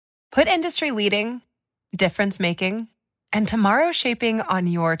Put industry leading, difference making, and tomorrow shaping on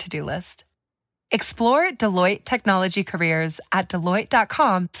your to-do list. Explore Deloitte Technology Careers at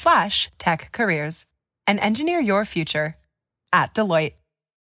Deloitte.com/tech careers and engineer your future at Deloitte.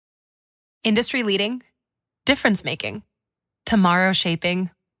 Industry leading, difference making, tomorrow shaping,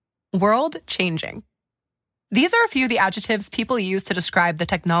 world changing. These are a few of the adjectives people use to describe the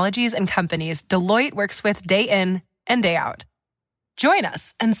technologies and companies Deloitte works with day in and day out. Join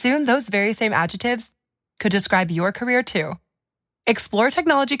us, and soon those very same adjectives could describe your career too. Explore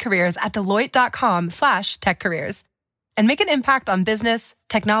technology careers at Deloitte.com/tech careers and make an impact on business,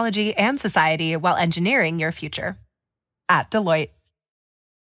 technology, and society while engineering your future. At Deloitte.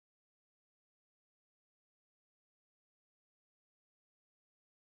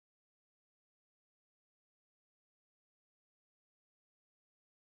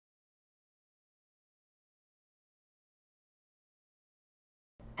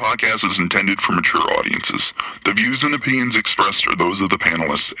 Podcast is intended for mature audiences. The views and opinions expressed are those of the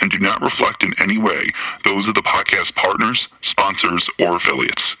panelists and do not reflect in any way those of the podcast partners, sponsors, or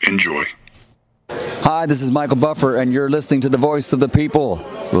affiliates. Enjoy. Hi, this is Michael Buffer, and you're listening to The Voice of the People.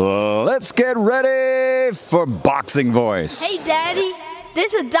 Let's get ready for Boxing Voice. Hey, Daddy,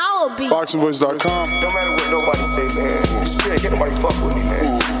 this is Dollar Beat. BoxingVoice.com. No matter what nobody say, man. Spirit, can't nobody fuck with me,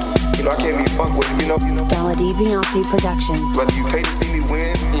 man. You know, I can't be fucked with, you know. Dollar D Beyonce Productions. Whether you pay to see me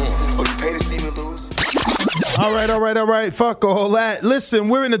win or you pay to see me lose. All right. Fuck all that. Listen,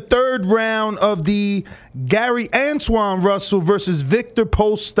 we're in the third round of the Gary Antoine Russell versus Victor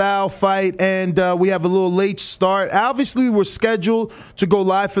Postol fight, and we have a little late start. Obviously, we're scheduled to go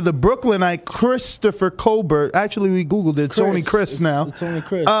live for the Brooklynite Christopher Colbert. Actually, we Googled it. It's only Chris now. It's only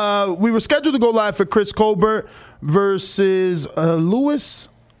Chris. We were scheduled to go live for Chris Colbert versus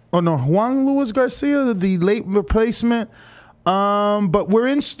Juan Luis Garcia, the late replacement. But we're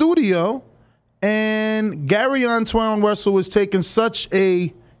in studio, and Gary Antoine Russell is taking such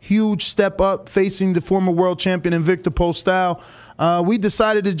a huge step up facing the former world champion and Victor Postol. We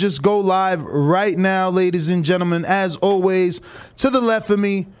decided to just go live right now, ladies and gentlemen. As always, to the left of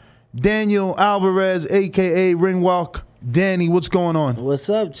me, Daniel Alvarez, a.k.a. Ringwalk. Danny, what's going on? What's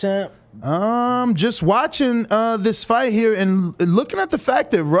up, champ? Just watching this fight here and looking at the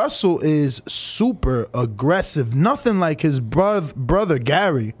fact that Russell is super aggressive. Nothing like his brother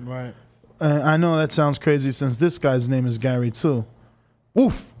Gary. Right. I know that sounds crazy since this guy's name is Gary too.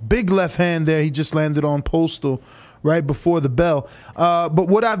 Oof, big left hand there. He just landed on Postol right before the bell. But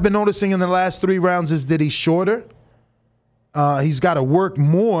what I've been noticing in the last 3 rounds is that he's shorter. He's got to work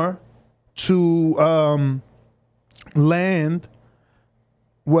more to land.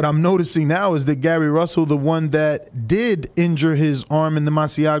 What I'm noticing now is that Gary Russell, the one that did injure his arm in the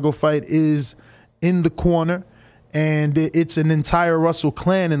Masiago fight, is in the corner, and it's an entire Russell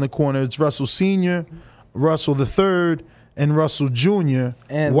clan in the corner. It's Russell Sr., Russell III, and Russell Jr.,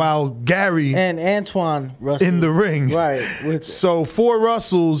 and while Gary and Antoine Russell in the ring. Right. So 4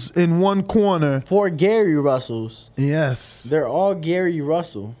 Russells in one corner. 4 Gary Russells. Yes. They're all Gary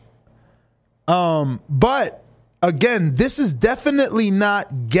Russell. But again, this is definitely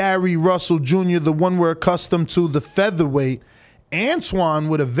not Gary Russell Jr., the one we're accustomed to, the featherweight. Antoine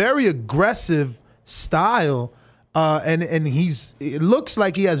with a very aggressive style, and it looks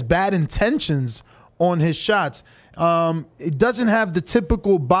like he has bad intentions on his shots. It doesn't have the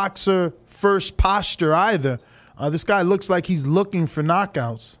typical boxer first posture either. This guy looks like he's looking for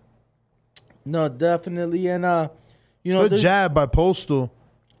knockouts. No, definitely. And, good jab by Postol.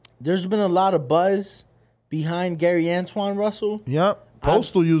 There's been a lot of buzz behind Gary Antoine Russell. Yep.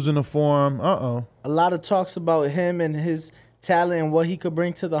 Postol using the forearm. A lot of talks about him and his talent and what he could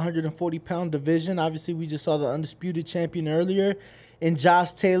bring to the 140-pound division. Obviously, we just saw the undisputed champion earlier and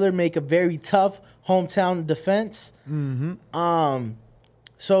Josh Taylor make a very tough hometown defense. Mm-hmm.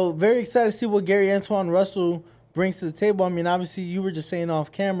 So very excited to see what Gary Antoine Russell brings to the table. I mean, obviously, you were just saying off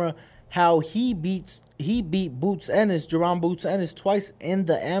camera how he beat Boots Ennis, Jerome Boots Ennis, twice in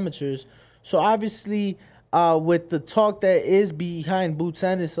the amateurs. So obviously, with the talk that is behind Boots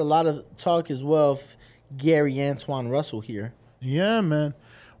Ennis, a lot of talk as well of Gary Antoine Russell here. Yeah, man.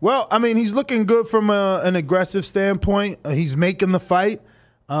 Well, I mean, he's looking good from an aggressive standpoint. He's making the fight.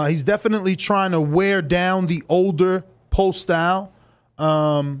 He's definitely trying to wear down the older Postol.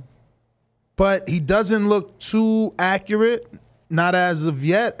 But he doesn't look too accurate. Not as of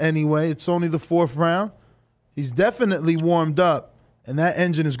yet, anyway. It's only the 4th round. He's definitely warmed up. And that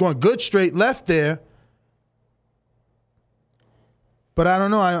engine is going good straight left there. But I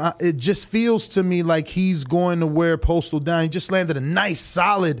don't know. It just feels to me like he's going to wear Postol down. He just landed a nice,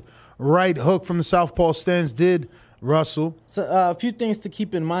 solid right hook from the southpaw stance. Did Russell. So a few things to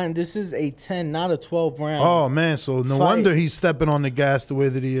keep in mind. This is a 10, not a 12 round. Oh, man. So no fight. wonder he's stepping on the gas the way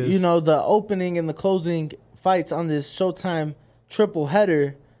that he is. You know, the opening and the closing fights on this Showtime triple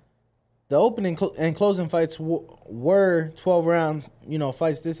header, the opening and closing fights were 12 round,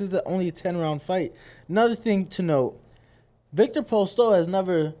 fights. This is only a 10-round fight. Another thing to note, Victor Postol has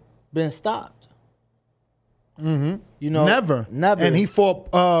never been stopped. Mm-hmm. Never. And he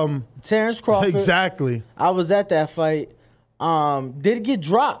fought Terrence Crawford. Exactly. I was at that fight. Did get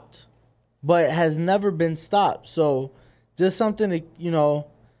dropped, but has never been stopped. So just something to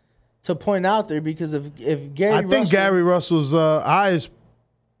to point out there, because if Gary I think Gary Russell's eye is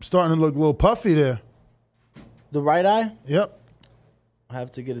starting to look a little puffy there. The right eye? Yep. I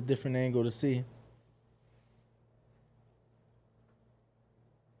have to get a different angle to see.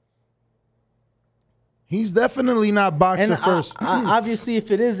 He's definitely not boxer first. Obviously,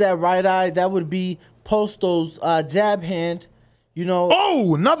 if it is that right eye, that would be Postol's jab hand.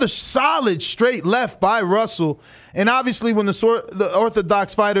 Oh, another solid straight left by Russell. And obviously, when the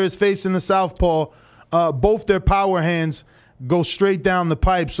orthodox fighter is facing the southpaw, both their power hands go straight down the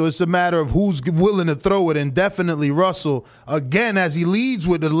pipe. So it's a matter of who's willing to throw it. And definitely Russell, again, as he leads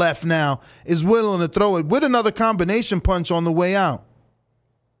with the left now, is willing to throw it with another combination punch on the way out.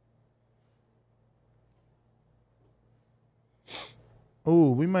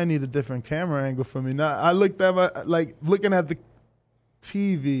 Oh, we might need a different camera angle for me. Now, I looked at looking at the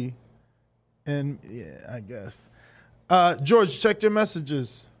TV, and yeah, I guess. George, check your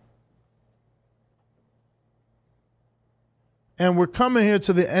messages. And we're coming here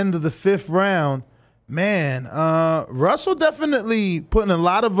to the end of the 5th round. Man, Russell definitely putting a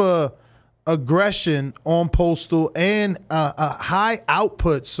lot of aggression on Postol and a high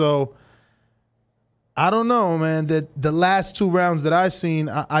output. So I don't know, man. That the last 2 rounds that I've seen,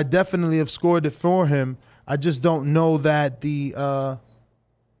 I definitely have scored it for him. I just don't know that the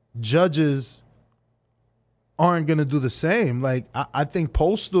judges aren't going to do the same. Like, I think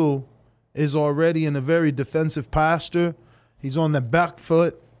Postol is already in a very defensive posture. He's on the back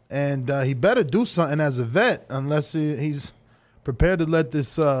foot, and he better do something as a vet unless he's prepared to let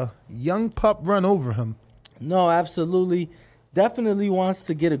this young pup run over him. No, absolutely. Definitely wants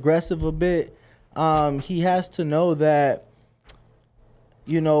to get aggressive a bit. He has to know that,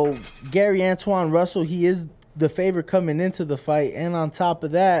 Gary Antoine Russell, he is the favorite coming into the fight. And on top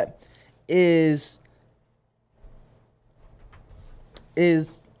of that is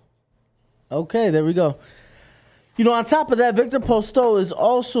okay, there we go. On top of that, Victor Postol is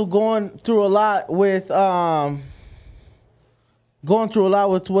also going through a lot with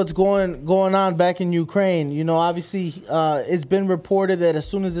what's going on back in Ukraine. Obviously, it's been reported that as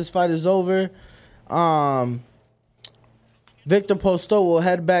soon as this fight is over, Victor Postol will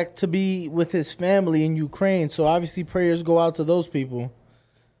head back to be with his family in Ukraine. So obviously, prayers go out to those people.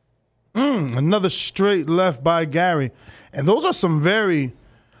 Another straight left by Gary, and those are some very.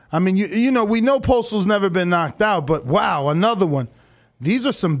 I mean, we know Postol's never been knocked out, but wow, another one. These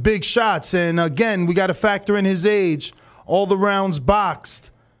are some big shots, and again, we got to factor in his age. All the rounds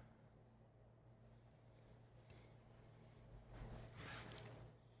boxed.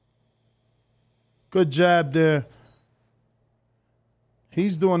 Good jab there.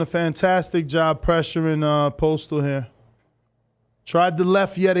 He's doing a fantastic job pressuring Postol here. Tried the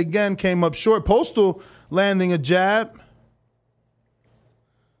left yet again, came up short. Postol landing a jab.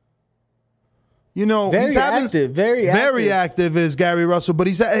 Very he's having very active is Gary Russell, but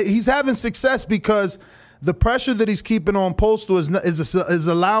he's having success because the pressure that he's keeping on Postol is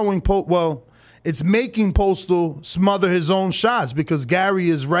allowing it's making Postol smother his own shots because Gary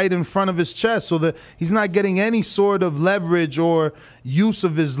is right in front of his chest, so that he's not getting any sort of leverage or use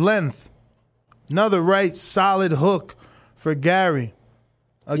of his length. Another right solid hook for Gary.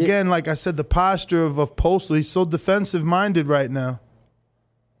 Again, like I said, the posture of Postol, he's so defensive minded right now.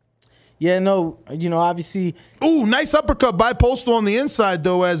 Yeah, no, obviously. Ooh, nice uppercut by Postol on the inside,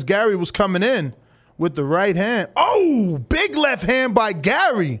 though, as Gary was coming in with the right hand. Oh, big left hand by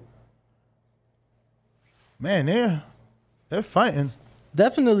Gary. Man, they're fighting.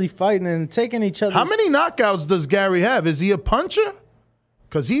 Definitely fighting and taking each other. How many knockouts does Gary have? Is he a puncher?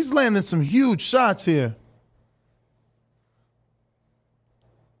 Because he's landing some huge shots here.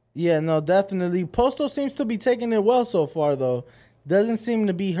 Yeah, no, definitely. Postol seems to be taking it well so far, though. Doesn't seem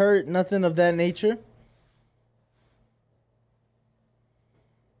to be hurt, nothing of that nature.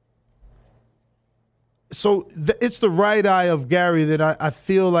 So it's the right eye of Gary that I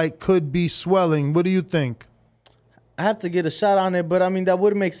feel like could be swelling. What do you think? I have to get a shot on it, but I mean, that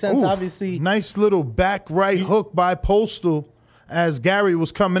would make sense, Oof, obviously. Nice little back right hook by Postol as Gary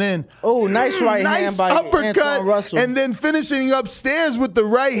was coming in. Oh, nice right hand by Antoine Russell. And then finishing upstairs with the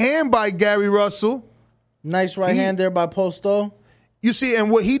right hand by Gary Russell. Nice right hand there by Posto. You see,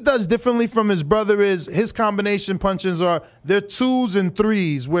 and what he does differently from his brother is his combination punches they're 2s and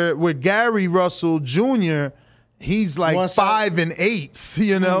 3s, where Gary Russell Jr., he's like 5 and 8s,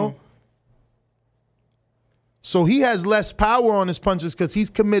 you know? So he has less power on his punches because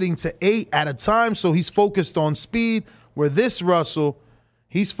he's committing to 8 at a time, so he's focused on speed, where this Russell,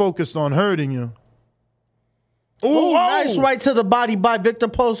 he's focused on hurting you. Oh, nice right to the body by Victor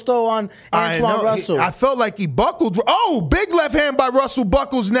Posto on Antoine Russell. I felt like he buckled. Oh, big left hand by Russell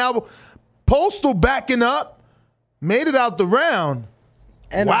buckles now. Postal backing up. Made it out the round.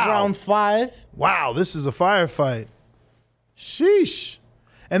 And round 5. Wow, this is a firefight. Sheesh.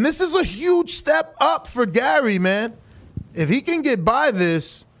 And this is a huge step up for Gary, man. If he can get by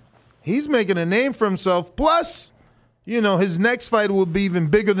this, he's making a name for himself. Plus, you know, his next fight will be even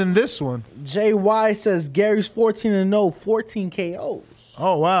bigger than this one. JY says Gary's 14-0, 14 KOs.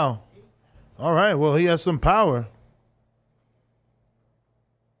 Oh, wow. All right, well, he has some power.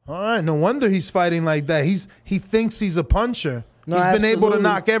 All right, no wonder he's fighting like that. He thinks he's a puncher. No, he's been able to absolutely.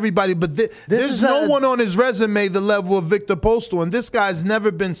 knock everybody, but there's no one on his resume the level of Victor Postal, and this guy's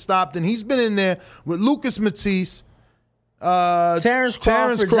never been stopped, and he's been in there with Lucas Matisse, Terrence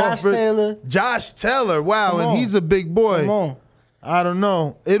Crawford, Josh Taylor, wow, and he's a big boy. Come on. I don't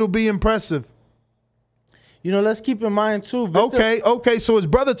know. It'll be impressive. You know, let's keep in mind, too. Victor, Okay, so his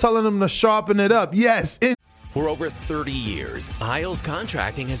brother telling him to sharpen it up. Yes. For over 30 years, Isles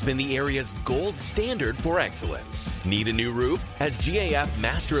Contracting has been the area's gold standard for excellence. Need a new roof? As GAF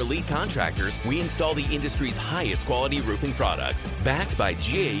Master Elite Contractors, we install the industry's highest quality roofing products, backed by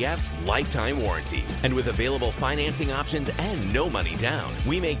GAF's lifetime warranty. And with available financing options and no money down,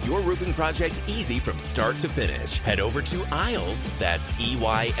 we make your roofing project easy from start to finish. Head over to Isles, that's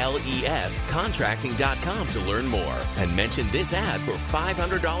EYLES, contracting.com to learn more. And mention this ad for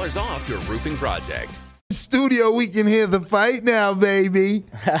 $500 off your roofing project. Studio, we can hear the fight now, baby.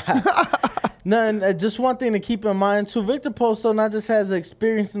 Just one thing to keep in mind too. Victor Postal not just has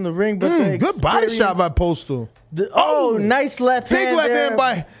experience in the ring, but good body shot by Postal. Nice left hand. Big left hand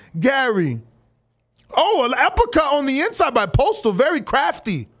by Gary. Oh, an uppercut on the inside by Postal. Very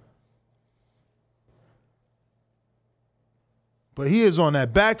crafty. But he is on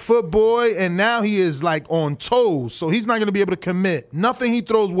that back foot, boy, and now he is like on toes, so he's not going to be able to commit. Nothing he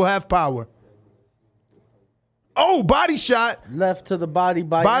throws will have power. Oh, body shot. Left to the body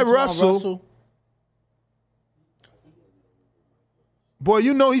by Russell. Boy,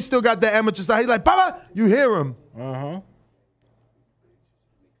 you know he still got that amateur style. He's like, Papa, you hear him.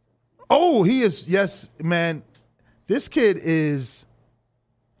 Oh, he is, yes, man. This kid is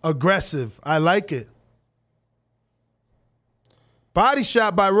aggressive. I like it. Body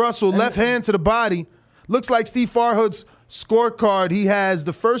shot by Russell, left hand to the body. Looks like Steve Farhood's scorecard. He has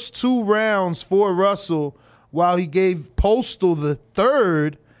the first 2 rounds for Russell, while he gave Postal the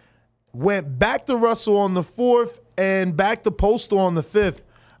 3rd, went back to Russell on the 4th, and back to Postal on the 5th.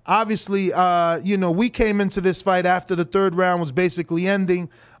 Obviously, we came into this fight after the 3rd round was basically ending,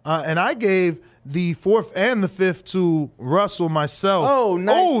 and I gave the 4th and the 5th to Russell myself. Oh,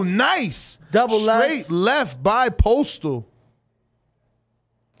 nice. Oh, nice. Double straight left by Postal.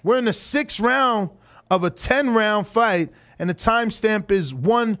 We're in the 6th round of a 10-round fight, and the timestamp is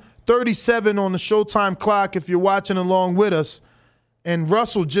 1:37 on the Showtime clock if you're watching along with us. And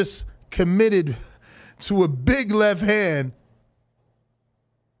Russell just committed to a big left hand.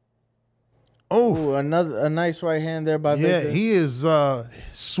 Oh, a nice right hand there by Victor. Yeah, he is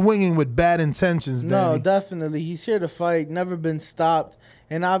swinging with bad intentions, Danny. No, definitely. He's here to fight, never been stopped.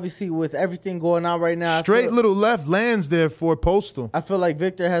 And obviously with everything going on right now. Straight little left lands there for Postal. I feel like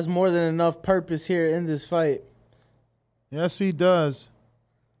Victor has more than enough purpose here in this fight. Yes, he does.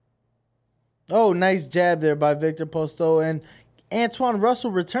 Oh, nice jab there by Victor Posto. And Antoine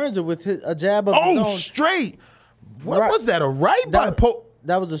Russell returns it with a jab of his own. Straight. What was that, a right by Postal?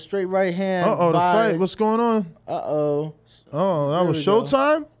 That was a straight right hand. The fight. What's going on? Oh, that was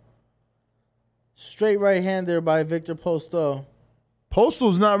Showtime? Straight right hand there by Victor Posto.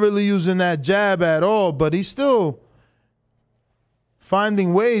 Postal's not really using that jab at all, but he's still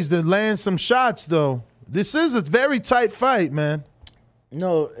finding ways to land some shots, though. This is a very tight fight, man.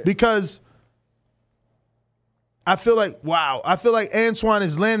 No. Because I feel like Antoine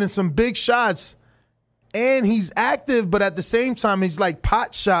is landing some big shots, and he's active, but at the same time, he's like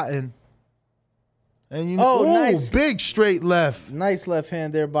pot-shotting. And nice. Big straight left. Nice left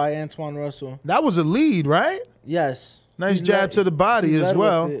hand there by Antoine Russell. That was a lead, right? Yes. Nice jab to the body as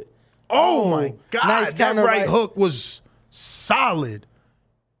well. Oh, my God. Nice that right hook was solid.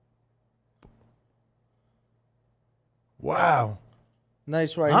 Wow.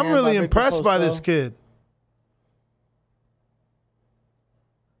 Nice right I'm hand really by Victor impressed by Posto. this kid.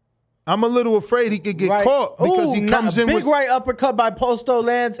 I'm a little afraid he could get caught because he comes in big with right uppercut by Posto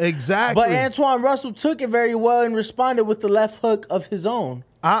lands. Exactly. But Antoine Russell took it very well and responded with the left hook of his own.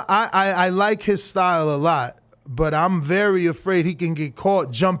 I like his style a lot, but I'm very afraid he can get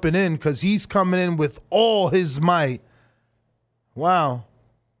caught jumping in because he's coming in with all his might. Wow.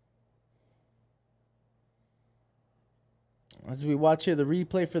 As we watch here the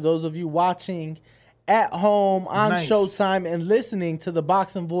replay for those of you watching at home on Nice. Showtime and listening to the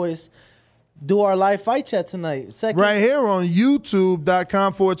Boxing Voice do our live fight chat tonight. Right here on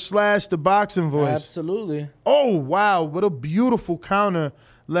youtube.com/The Boxing Voice. Absolutely. Oh, wow. What a beautiful counter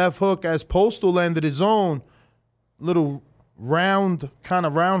left hook as Postal landed his own little kind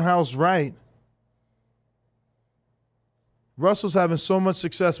of roundhouse right. Russell's having so much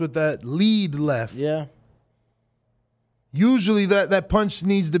success with that lead left. Yeah. Usually that punch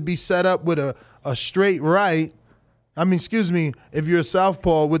needs to be set up with a straight right. I mean, excuse me, if you're a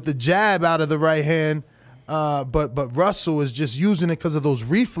southpaw with the jab out of the right hand. But Russell is just using it because of those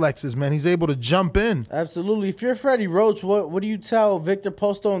reflexes, man. He's able to jump in. Absolutely. If you're Freddie Roach, what do you tell Victor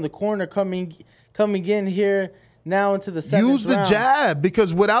Posto in the corner coming in here now into the second round? Use the jab,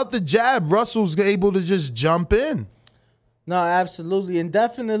 because without the jab, Russell's able to just jump in. No, absolutely. And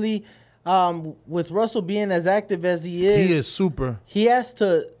definitely with Russell being as active as he is super. He has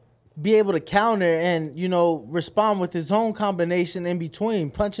to be able to counter and, respond with his own combination in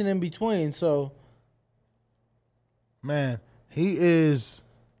between, punching in between. So, man, he is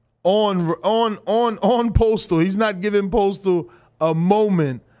on Postal. He's not giving Postal a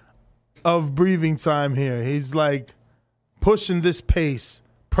moment of breathing time here. He's like pushing this pace,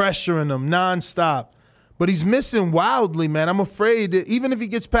 pressuring him nonstop. But he's missing wildly, man. I'm afraid that even if he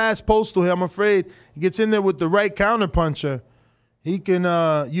gets past Postal here, I'm afraid he gets in there with the right counterpuncher. He can,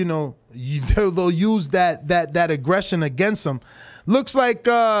 they'll use that aggression against him. Looks like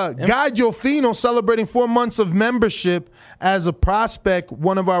Guy Jofino celebrating 4 months of membership as a prospect,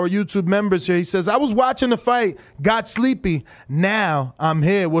 one of our YouTube members here. He says, I was watching the fight, got sleepy. Now I'm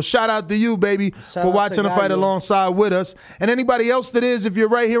here. Well, shout out to you, baby, for watching the fight alongside with us. And anybody else that is, if you're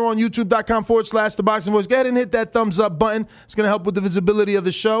right here on youtube.com/The Boxing Voice, go ahead and hit that thumbs up button. It's going to help with the visibility of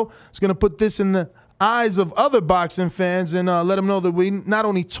the show. It's going to put this in the eyes of other boxing fans and let them know that we not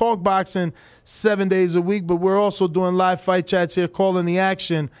only talk boxing 7 days a week, but we're also doing live fight chats here, calling the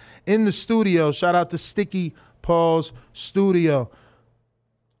action in the studio. Shout out to Sticky Paul's studio.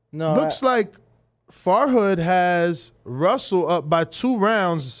 No, looks like Farhood has Russell up by 2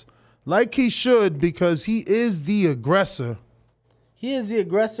 rounds, like he should, because he is the aggressor. He is the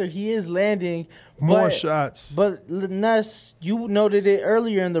aggressor. He is landing more shots. But Ness, you noted it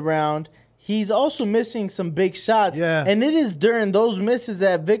earlier in the round. He's also missing some big shots. Yeah. And it is during those misses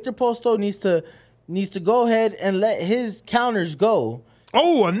that Victor Posto needs to go ahead and let his counters go.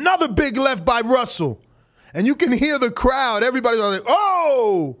 Oh, another big left by Russell. And you can hear the crowd. Everybody's like,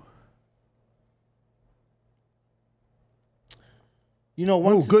 oh!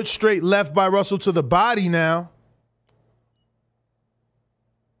 Good straight left by Russell to the body now.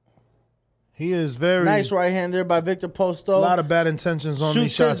 He is very nice right hand there by Victor Posto. A lot of bad intentions on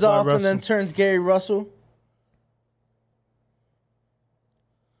these shots Shoots by off Russell. and then turns Gary Russell.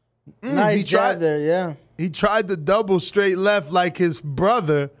 Nice jab there, yeah. He tried the double straight left like his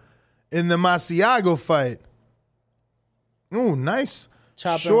brother in the Masiago fight. Ooh, nice.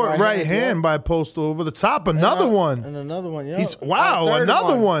 Short right hand by Postal over the top. Another one. And another one, yeah.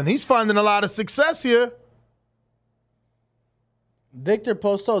 Another one. He's finding a lot of success here. Victor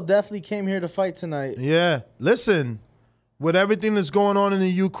Posto definitely came here to fight tonight. Yeah. Listen, with everything that's going on in the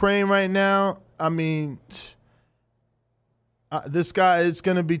Ukraine right now, I mean, this guy, it's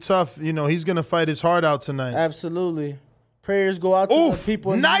going to be tough. He's going to fight his heart out tonight. Absolutely. Prayers go out to the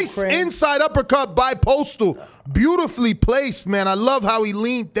people in nice Ukraine. Inside uppercut by Postal. Beautifully placed, man. I love how he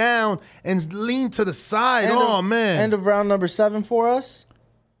leaned down and leaned to the side. Man. End of round number 7 for us.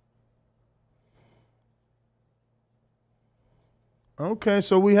 Okay,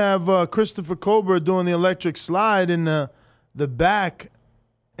 so we have Christopher Colbert doing the electric slide in the back,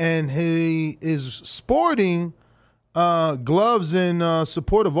 and he is sporting gloves in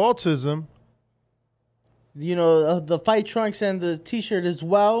support of autism. The fight trunks and the T-shirt as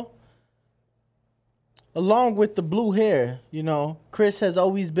well, along with the blue hair. Chris has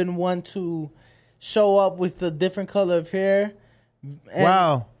always been one to show up with the different color of hair.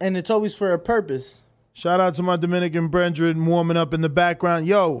 Wow. And it's always for a purpose. Shout out to my Dominican brethren warming up in the background.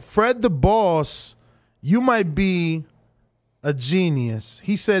 Yo, Fred the Boss, you might be a genius.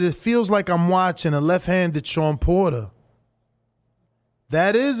 He said, it feels like I'm watching a left-handed Sean Porter.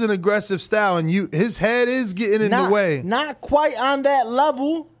 That is an aggressive style, and his head is getting in the way. Not quite on that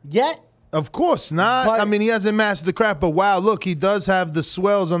level yet. Of course not. But, I mean, he hasn't mastered the craft, but wow, look, he does have the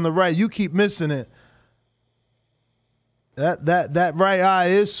swells on the right. You keep missing it. That right eye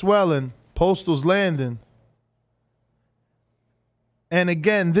is swelling. Postal's landing. And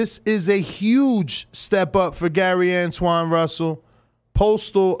again, this is a huge step up for Gary Antoine Russell.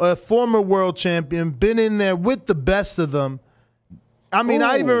 Postal, a former world champion, been in there with the best of them. I mean,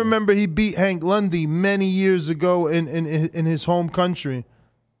 I even remember he beat Hank Lundy many years ago in his home country.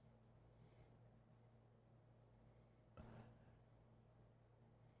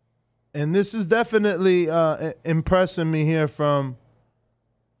 And this is definitely impressing me here from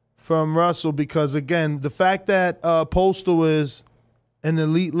Russell because, again, the fact that Postal is an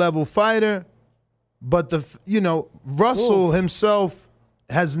elite level fighter, but Russell himself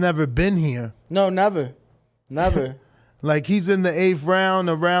has never been here. No, never. Like he's in the 8th round,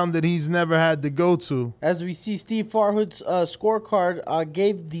 a round that he's never had to go to. As we see, Steve Farhood's scorecard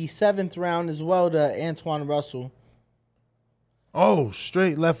gave the 7th round as well to Antoine Russell. Oh,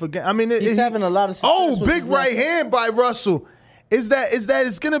 straight left again. I mean, he's having a lot of success. Oh, big right hand by Russell. Is that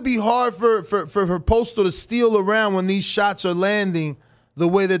it's going to be hard for Postal to steal around when these shots are landing the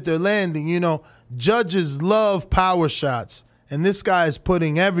way that they're landing. You know, judges love power shots, and this guy is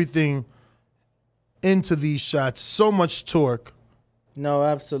putting everything into these shots. So much torque. No,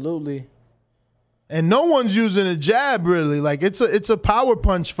 absolutely. And no one's using a jab really. Like it's a power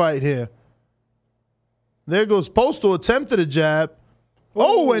punch fight here. There goes Postal, attempted a jab. Ooh.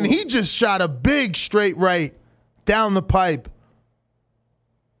 Oh, and he just shot a big straight right down the pipe.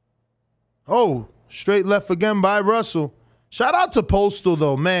 Oh, straight left again by Russell. Shout out to Postal,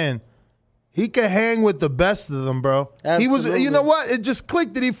 though, man. He can hang with the best of them, bro. Absolutely. He was, you know what? It just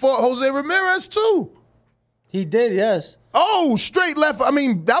clicked that he fought Jose Ramirez, too. He did, yes. Oh, straight left. I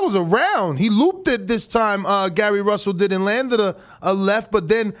mean, that was a round. He looped it this time. Gary Russell did and landed a left, but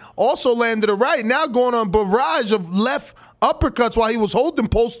then also landed a right. Now going on a barrage of left uppercuts while he was holding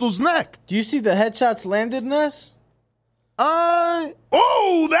Postal's neck. Do you see the headshots landed, Ness?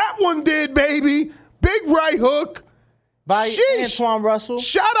 Oh, that one did, baby. Big right hook. By Antoine Russell.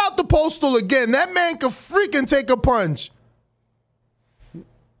 Shout out to Postal again. That man can freaking take a punch.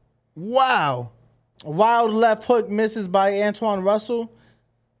 Wow. Wild left hook misses by Antoine Russell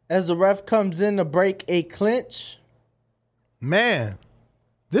as the ref comes in to break a clinch. Man,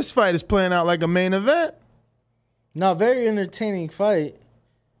 this fight is playing out like a main event. No, very entertaining fight.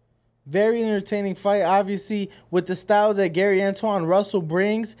 Very entertaining fight, obviously, with the style that Gary Antoine Russell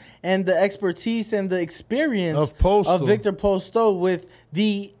brings and the expertise and the experience of Victor Postal with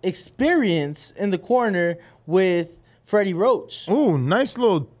the experience in the corner with Freddie Roach. Ooh, nice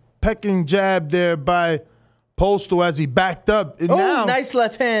little pecking jab there by Postal as he backed up. Oh, nice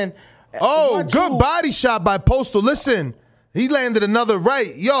left hand. Oh, good body shot by Postal. Listen, he landed another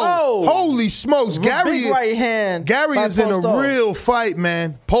right. Yo, holy smokes. Gary, big right hand. Gary is in a real fight,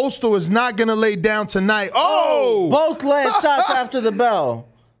 man. Postal is not going to lay down tonight. Oh! Both land shots after the bell.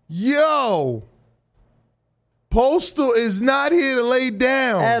 Yo. Postal is not here to lay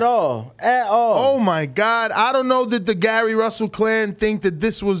down. At all. At all. Oh, my God. I don't know that the Gary Russell clan think that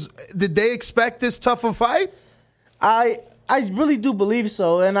this was – did they expect this tough a fight? I really do believe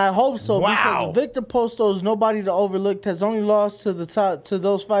so, and I hope so. Wow. Because Victor Postal is nobody to overlook. Has only lost to the top to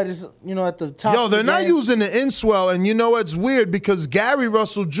those fighters, you know, at the top. Yo, they're not using the inswell, and you know what's weird because Gary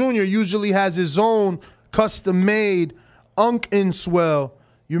Russell Jr. usually has his own custom-made Unk inswell.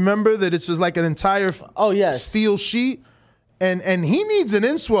 You remember that it's just like an entire steel sheet, and he needs an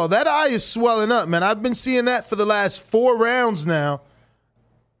inswell. That eye is swelling up, man. I've been seeing that for the last 4 rounds now.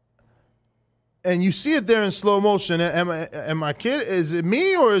 And you see it there in slow motion. Am I kidding? Is it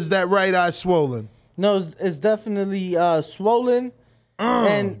me or is that right eye swollen? No, it's definitely swollen.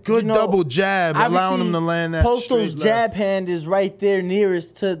 And good double jab, allowing him to land that Postal's straight jab left. hand is right there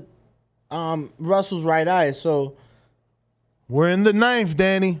nearest to Russell's right eye. So we're in the 9th,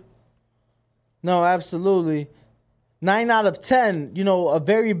 Danny. No, absolutely. 9 out of 10, you know, a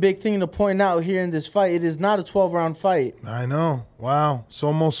very big thing to point out here in this fight. It is not a 12-round fight. I know. Wow. It's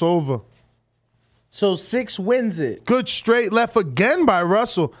almost over. So 6 wins it. Good straight left again by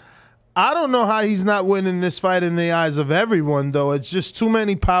Russell. I don't know how he's not winning this fight in the eyes of everyone, though. It's just too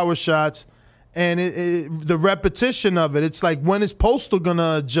many power shots and the repetition of it. It's like, when is Postal going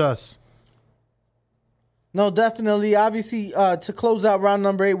to adjust? No, definitely. Obviously, to close out round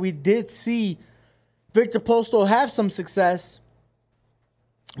number 8, we did see Victor Postal have some success.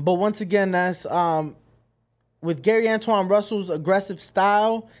 But once again, that's with Gary Antoine Russell's aggressive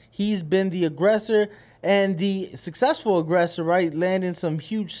style, he's been the aggressor and the successful aggressor, right? Landing some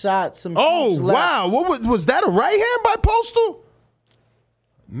huge shots, some huge wow. laps. What was that, a right hand by Postal?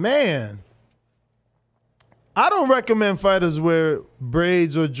 Man. I don't recommend fighters wear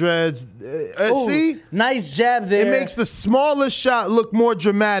braids or dreads. Ooh, See? Nice jab there. It makes the smallest shot look more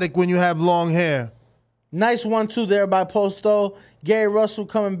dramatic when you have long hair. Nice 1-2 there by Posto. Gary Russell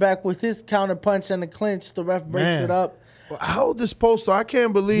coming back with his counter punch and the clinch. The ref breaks it up. How old is Postal? I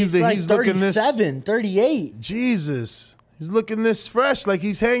can't believe that like he's looking this 38. Jesus. He's looking this fresh, like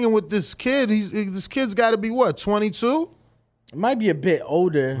he's hanging with this kid. This kid's got to be what, 22? It might be a bit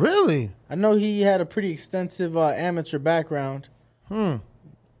older. Really? I know he had a pretty extensive amateur background.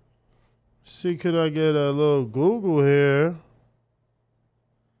 See, could I get a little Google here?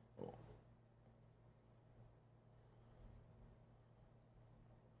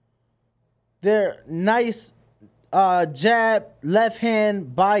 They're nice jab, left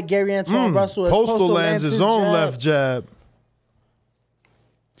hand by Gary Antoine Russell. As Postal lands his own left jab.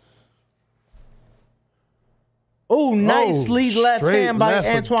 Oh, nice lead left hand by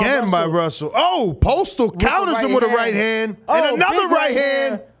Antoine again Russell. by Russell. Oh, Postal counters him with a right hand and another right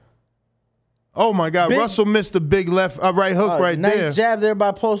hand. Oh my God, Russell missed a big right hook right nice there. Nice jab there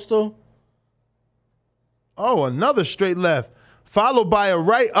by Postal. Oh, another straight left, followed by a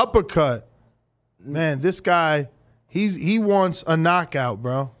right uppercut. Man, this guy, he wants a knockout,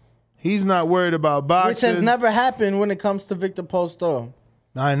 bro. He's not worried about boxing. Which has never happened when it comes to Victor Postal.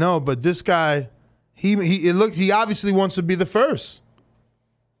 I know, but this guy, he obviously wants to be the first.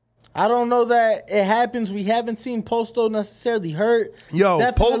 I don't know that it happens. We haven't seen Postal necessarily hurt.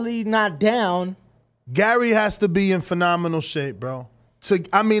 Definitely not down. Gary has to be in phenomenal shape, bro.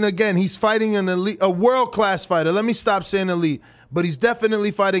 Again, he's fighting an elite, a world-class fighter. Let me stop saying elite, but he's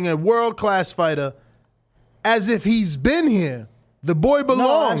definitely fighting a world-class fighter as if he's been here. The boy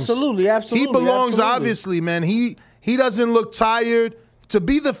belongs. No, absolutely. He belongs, obviously, man. He doesn't look tired. To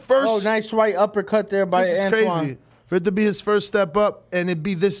be the first. Oh, nice right uppercut there by Antoine. This is crazy. For it to be his first step up and it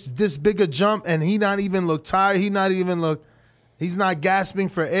be this big a jump and he not even look tired. He's not gasping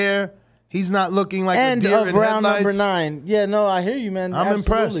for air. He's not looking like a deer in headlights. Round number 9. Yeah, no, I hear you, man. I'm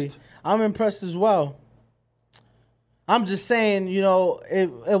impressed. I'm impressed as well. I'm just saying,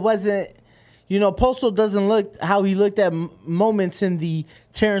 it wasn't, Postal doesn't look how he looked at moments in the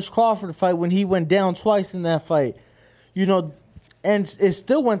Terrence Crawford fight when he went down twice in that fight. And it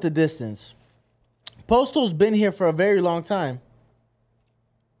still went the distance. Postal's been here for a very long time.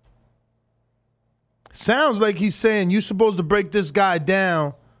 Sounds like he's saying you're supposed to break this guy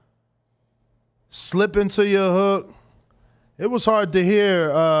down, slip into your hook. It was hard to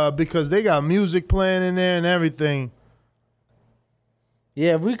hear because they got music playing in there and everything.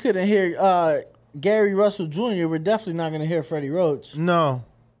 Yeah, if we couldn't hear Gary Russell Jr., we're definitely not going to hear Freddie Roach. No.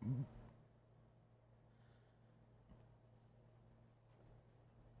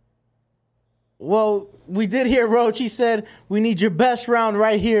 Well, we did hear Roach. He said, we need your best round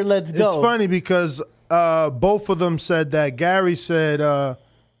right here. Let's go. It's funny because both of them said that. Gary said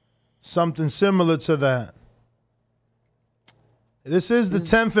something similar to that. This is the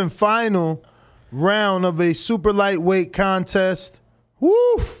 10th and final round of a super lightweight contest.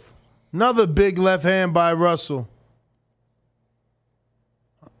 Woof! Another big left hand by Russell.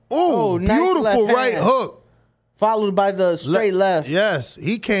 Ooh, nice beautiful right hook. Followed by the straight left. Yes,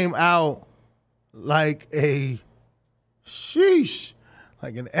 he came out like a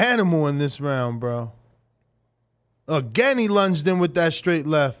like an animal in this round, bro. Again, he lunged in with that straight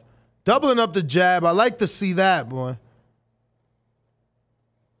left. Doubling up the jab. I like to see that, boy.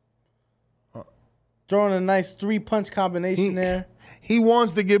 Throwing a nice 3-punch combination there. He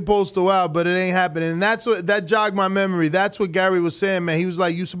wants to get Postal out, but it ain't happening. And that jogged my memory. That's what Gary was saying, man. He was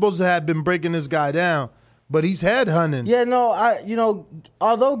like, you supposed to have been breaking this guy down. But he's headhunting. Yeah, no,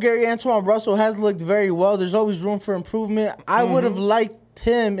 although Gary Antoine Russell has looked very well, there's always room for improvement. I would have liked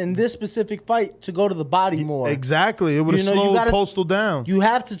him in this specific fight to go to the body more. Exactly. It would have slowed Postal down. You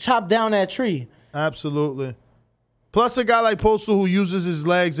have to chop down that tree. Absolutely. Plus a guy like Postal who uses his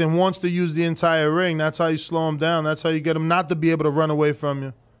legs and wants to use the entire ring. That's how you slow him down. That's how you get him not to be able to run away from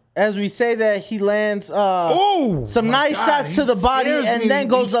you. As we say that, he lands some nice shots to the body and then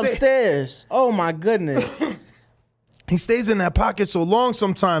goes upstairs. Oh, my goodness. He stays in that pocket so long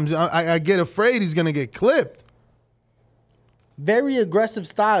sometimes. I get afraid he's going to get clipped. Very aggressive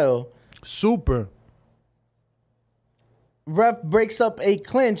style. Super. Ref breaks up a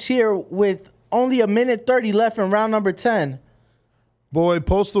clinch here with only a minute 30 left in round number 10. Boy,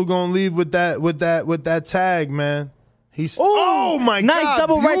 Postal going to leave with that tag, man. Oh my nice God.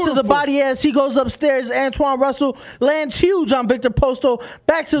 Double right to the beautiful. body as he goes upstairs. Antoine Russell lands huge on Victor Postol.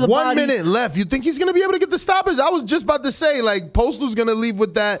 Back to the body. 1 minute left. You think he's going to be able to get the stoppage? I was just about to say, like, Postal's going to leave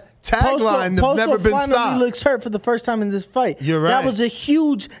with that tagline that's never been finally stopped. looks hurt for the first time in this fight. You're right. That was a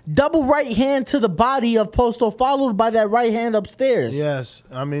huge double right hand to the body of Postol, followed by that right hand upstairs. Yes.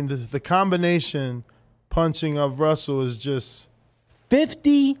 I mean, the combination punching of Russell is just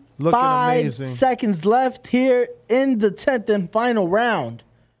 55 seconds left here in the 10th and final round.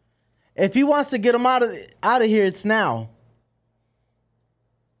 If he wants to get him out of here, it's now.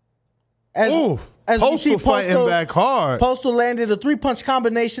 Postal fighting back hard. Postal landed a 3-punch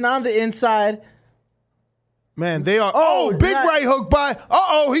combination on the inside. Man, they are. Big right hook by.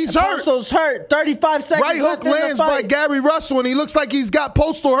 He's hurt. Postal's hurt. 35 seconds. Right hook lands by Gary Russell, and he looks like he's got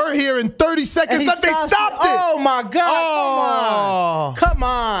Postal hurt here in 30 seconds left. They stopped it. Oh my God! Come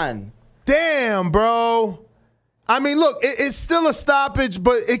on! Damn, bro. I mean, look, it's still a stoppage,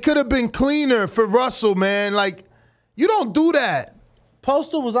 but it could have been cleaner for Russell, man. Like, you don't do that.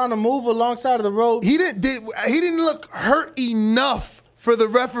 Postal was on the move alongside of the rope. He didn't look hurt enough for the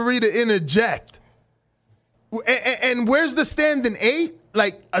referee to interject. And where's the standing 8?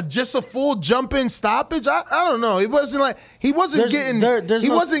 Like just a full jump in stoppage? I don't know. It wasn't like he wasn't getting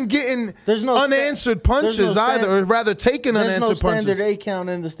unanswered punches either, or rather taking unanswered punches. There's no standard 8 count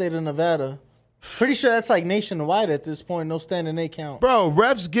in the state of Nevada. Pretty sure that's like nationwide at this point. No standing 8 count. Bro,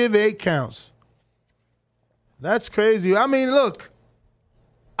 refs give 8 counts. That's crazy. I mean, look.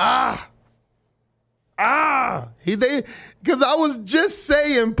 Because I was just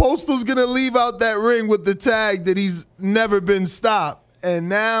saying Postal's going to leave out that ring with the tag that he's never been stopped. And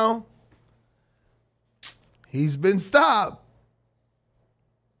now he's been stopped.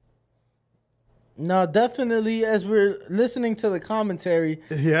 No, definitely, as we're listening to the commentary.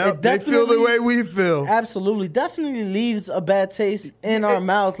 Yeah, they feel the way we feel. Absolutely. Definitely leaves a bad taste in our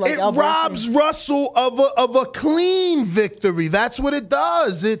mouth. Like it robs Russell of a clean victory. That's what it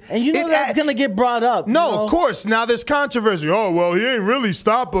does. And you know that's going to get brought up. No, of course. Now there's controversy. Oh, well, he ain't really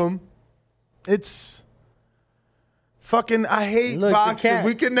stop him. It's fucking, I hate boxing.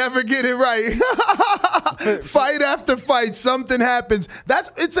 We can never get it right. Fight after fight, something happens.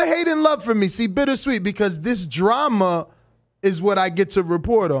 It's a hate and love for me. See, bittersweet, because this drama is what I get to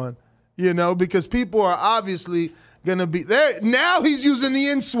report on, because people are obviously going to be there. Now he's using the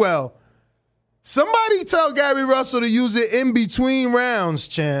inswell. Somebody tell Gary Russell to use it in between rounds,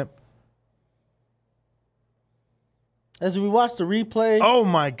 champ. As we watch the replay. Oh,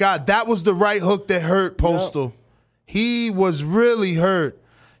 my God. That was the right hook that hurt Postal. Yep. He was really hurt.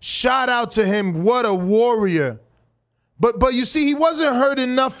 Shout out to him. What a warrior. But you see, he wasn't hurt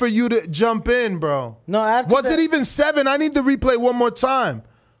enough for you to jump in, bro. No, was it even 7? I need the replay one more time.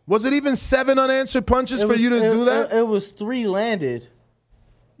 Was it even 7 unanswered punches for you to do that? It was 3 landed.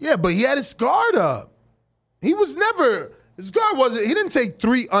 Yeah, but he had his guard up. He was never, his guard wasn't, he didn't take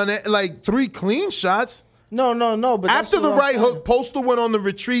 3 clean shots. No. But after the right hook, Postal went on the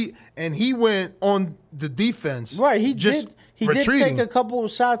retreat and he went on the defense. Right, he just did take a couple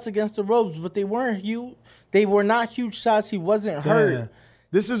of shots against the ropes, but they weren't huge. They were not huge shots. He wasn't hurt.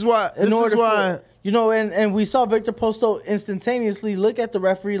 This is why. And we saw Victor Postol instantaneously look at the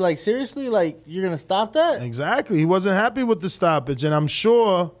referee like, seriously, like you're gonna stop that? Exactly. He wasn't happy with the stoppage, and I'm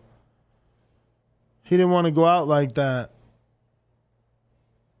sure he didn't want to go out like that.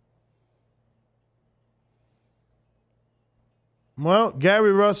 Well,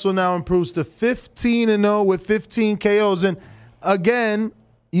 Gary Russell now improves to 15-0 with 15 KOs. And again,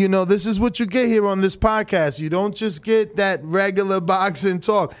 this is what you get here on this podcast. You don't just get that regular boxing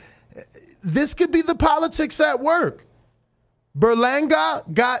talk. This could be the politics at work.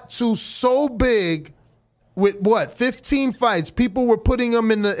 Berlanga got to so big with 15 fights. People were putting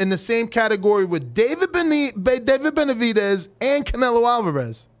him in the same category with David Benavidez and Canelo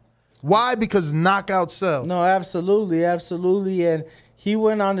Alvarez. Why? Because knockout sell. No, absolutely. And he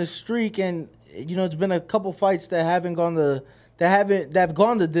went on a streak, and it's been a couple fights that have gone the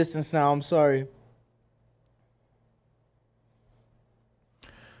distance now. I'm sorry.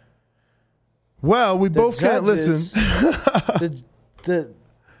 Well, we both can't listen.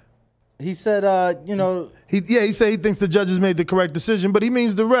 He said, he said he thinks the judges made the correct decision, but he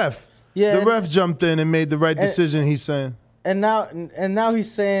means the ref. Yeah, the ref jumped in and made the right decision. He's saying. And now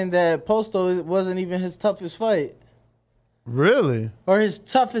he's saying that Postol wasn't even his toughest fight. Really? Or his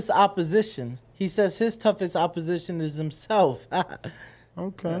toughest opposition. He says his toughest opposition is himself.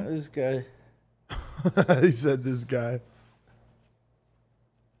 Okay. This guy. He said this guy.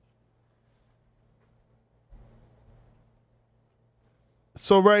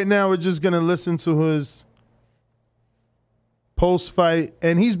 So right now we're just going to listen to his post-fight,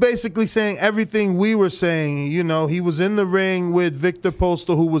 and he's basically saying everything we were saying. You know, he was in the ring with Victor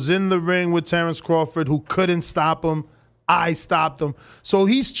Postol, who was in the ring with Terrence Crawford, who couldn't stop him. I stopped him. So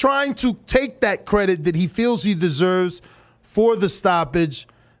he's trying to take that credit that he feels he deserves for the stoppage.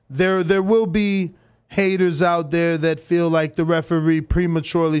 There will be haters out there that feel like the referee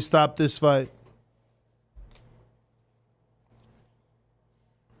prematurely stopped this fight.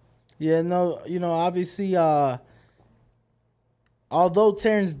 Yeah, no, obviously, although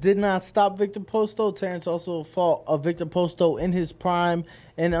Terrence did not stop Victor Postol, Terrence also fought a Victor Postol in his prime,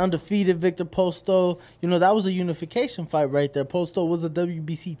 and undefeated Victor Postol. That was a unification fight right there. Postol was a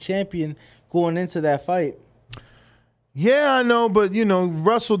WBC champion going into that fight. Yeah, I know, but,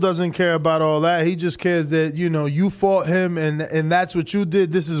 Russell doesn't care about all that. He just cares that, you fought him, and that's what you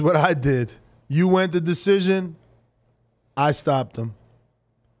did. This is what I did. You went the decision. I stopped him.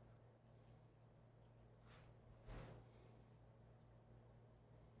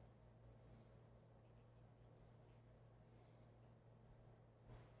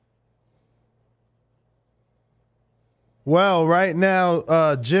 Well, right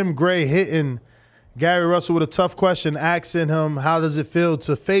now, Jim Gray hitting Gary Russell with a tough question, asking him how does it feel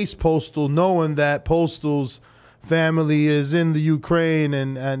to face Postol, knowing that Postol's family is in the Ukraine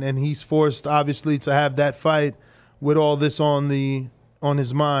and he's forced, obviously, to have that fight with all this on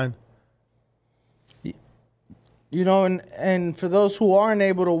his mind. And for those who aren't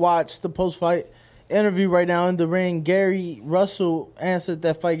able to watch the post-fight interview right now in the ring, Gary Russell answered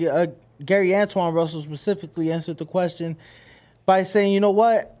that fight. Gary Antoine Russell specifically answered the question by saying, you know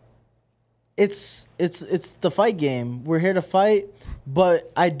what? It's the fight game. We're here to fight,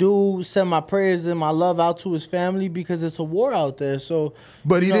 but I do send my prayers and my love out to his family because it's a war out there. So,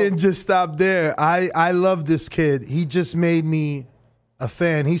 but he didn't just stop there. I love this kid. He just made me a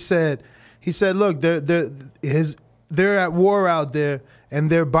fan. He said, look, they're at war out there and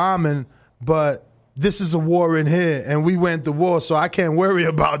they're bombing, but this is a war in here and we went to war, so I can't worry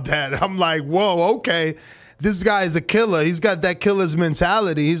about that. I'm like, whoa, okay. This guy is a killer. He's got that killer's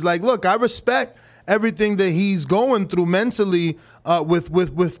mentality. He's like, look, I respect everything that he's going through mentally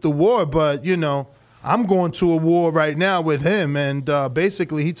with the war, but, I'm going to a war right now with him, and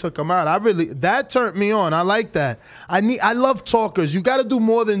basically he took him out. That turned me on. I like that. I love talkers. You got to do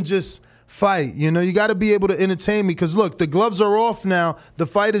more than just fight. You got to be able to entertain me because, look, the gloves are off now. The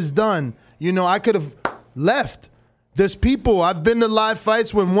fight is done. I could have left. There's people, I've been to live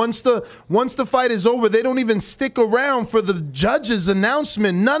fights when once the fight is over, they don't even stick around for the judge's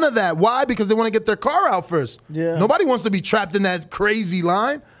announcement. None of that. Why? Because they want to get their car out first. Yeah. Nobody wants to be trapped in that crazy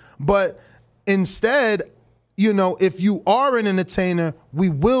line. But instead, if you are an entertainer, we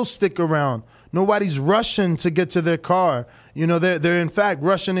will stick around. Nobody's rushing to get to their car. They're in fact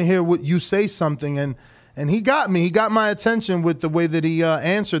rushing to hear what you say something. And he got me. He got my attention with the way that he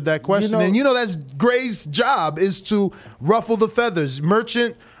answered that question. And that's Gray's job, is to ruffle the feathers.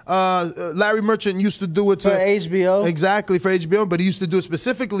 Larry Merchant used to do it for HBO. Exactly, for HBO, but he used to do it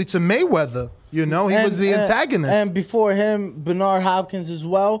specifically to Mayweather. He was the antagonist. And before him, Bernard Hopkins as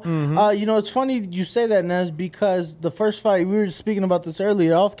well. Mm-hmm. It's funny you say that, Nez, because the first fight, we were speaking about this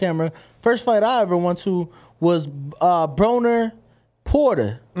earlier off camera, first fight I ever went to was Broner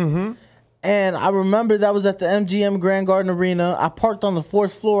Porter. Mm-hmm. And I remember that was at the MGM Grand Garden Arena. I parked on the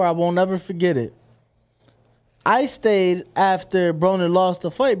 4th floor. I won't ever forget it. I stayed after Broner lost the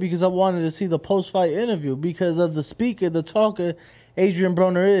fight because I wanted to see the post-fight interview because of the speaker, the talker, Adrian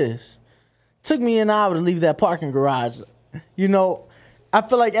Broner is. Took me an hour to leave that parking garage. I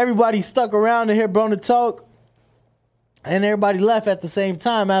feel like everybody stuck around to hear Broner talk, and everybody left at the same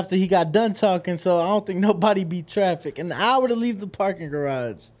time after he got done talking, so I don't think nobody beat traffic. An hour to leave the parking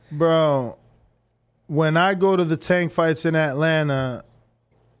garage. Bro, when I go to the Tank fights in Atlanta,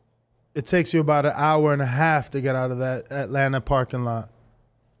 it takes you about an hour and a half to get out of that Atlanta parking lot.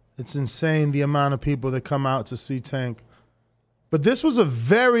 It's insane the amount of people that come out to see Tank. But this was a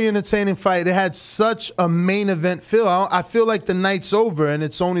very entertaining fight. It had such a main event feel. I feel like the night's over and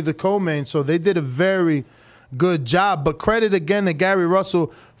it's only the co-main, so they did a very good job. But credit again to Gary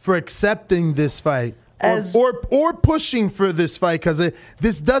Russell for accepting this fight. Or pushing for this fight, because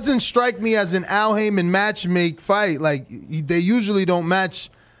this doesn't strike me as an Al Heyman match-make fight. Like, they usually don't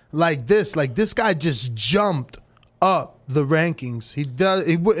match like this. Like, this guy just jumped up the rankings. He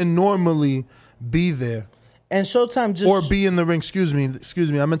wouldn't normally be there. And Showtime just... Or be in the ring, excuse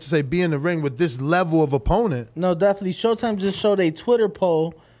me. I meant to say be in the ring with this level of opponent. No, definitely. Showtime just showed a Twitter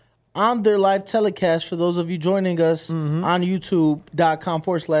poll on their live telecast for those of you joining us on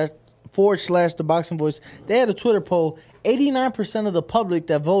youtube.com/The Boxing Voice. They had a Twitter poll. 89% of the public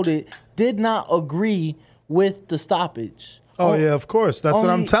that voted did not agree with the stoppage. Oh, yeah, of course. That's what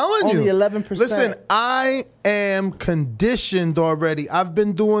I'm telling you. Only 11%. Listen, I am conditioned already. I've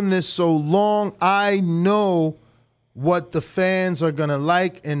been doing this so long. I know what the fans are going to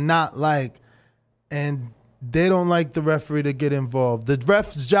like and not like. And they don't like the referee to get involved. The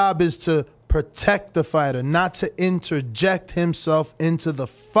ref's job is to protect the fighter, not to interject himself into the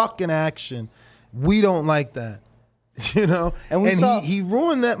fucking action. We don't like that. You know, and he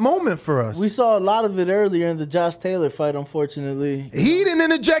ruined that moment for us. We saw a lot of it earlier in the Josh Taylor fight, unfortunately. He didn't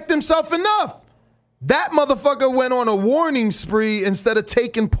interject himself enough. That motherfucker went on a warning spree instead of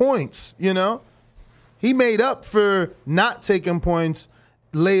taking points, you know? He made up for not taking points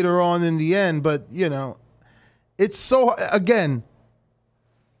later on in the end, but, you know, it's so, again,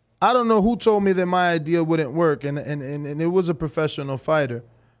 I don't know who told me that my idea wouldn't work, and it was a professional fighter.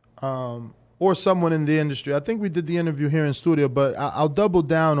 Or someone in the industry. I think we did the interview here in studio, but I'll double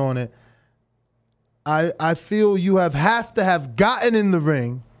down on it. I feel you have to have gotten in the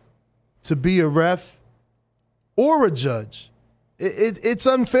ring to be a ref or a judge. It's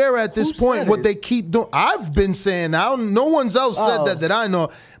unfair at this point what they keep doing. I've been saying that. No one's else said that I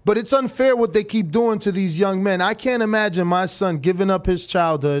know. But it's unfair what they keep doing to these young men. I can't imagine my son giving up his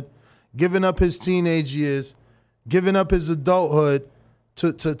childhood, giving up his teenage years, giving up his adulthood,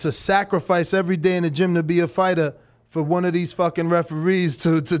 to sacrifice every day in the gym to be a fighter for one of these fucking referees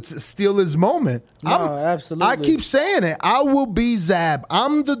to steal his moment. No, absolutely. I keep saying it. I will be Zab.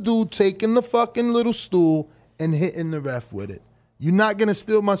 I'm the dude taking the fucking little stool and hitting the ref with it. You're not going to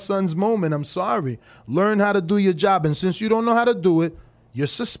steal my son's moment. I'm sorry. Learn how to do your job. And since you don't know how to do it, you're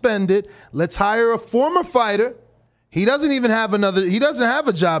suspended. Let's hire a former fighter. He doesn't have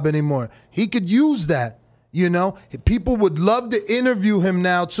a job anymore. He could use that. You know, people would love to interview him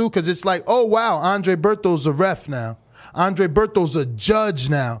now, too, because it's like, oh, wow, Andre Berto's a ref now. Andre Berto's a judge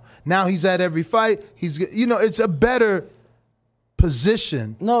now. Now he's at every fight. It's a better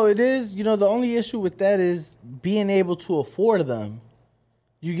position. No, it is. You know, the only issue with that is being able to afford them.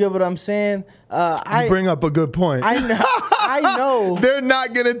 You get what I'm saying? You bring up a good point. I know. They're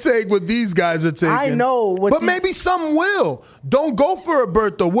not going to take what these guys are taking. I know. But maybe some will. Don't go for a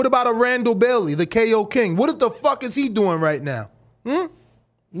Berto. What about a Randall Bailey, the KO King? What the fuck is he doing right now?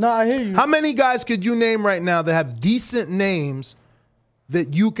 No, I hear you. How many guys could you name right now that have decent names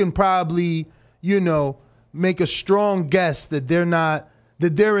that you can probably, make a strong guess that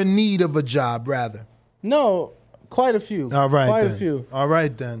they're in need of a job, rather? No. Quite a few. All right, Quite then. a few. All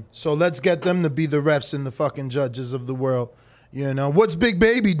right, then. So let's get them to be the refs and the fucking judges of the world. What's Big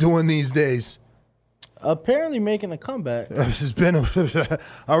Baby doing these days? Apparently making a comeback. It's been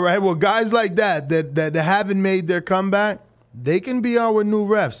all right. Well, guys like that haven't made their comeback, they can be our new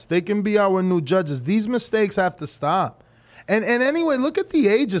refs. They can be our new judges. These mistakes have to stop. And anyway, look at the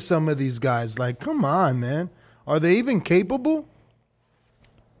age of some of these guys. Like, come on, man. Are they even capable?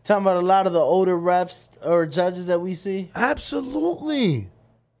 Talking about a lot of the older refs or judges that we see? Absolutely.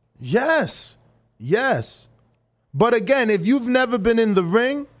 Yes. But again, if you've never been in the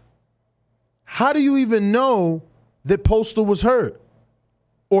ring, how do you even know that Postal was hurt?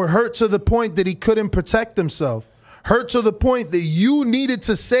 Or hurt to the point that he couldn't protect himself? Hurt to the point that you needed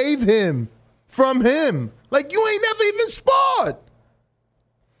to save him from him? Like, you ain't never even sparred.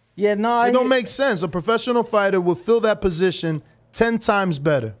 Yeah, no. It don't make sense. A professional fighter will fill that position 10 times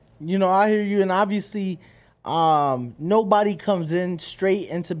better. I hear you. And obviously, nobody comes in straight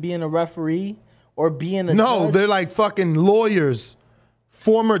into being a referee or being a judge. They're like fucking lawyers,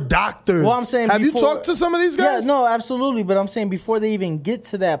 former doctors. Well, I'm saying have you talked to some of these guys? Yeah, no, absolutely. But I'm saying before they even get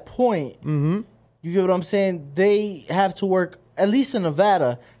to that point, you get what I'm saying? They have to work, at least in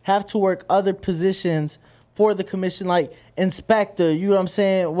Nevada, have to work other positions for the commission, like inspector, you know what I'm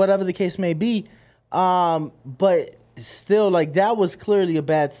saying? Whatever the case may be. But still, like, that was clearly a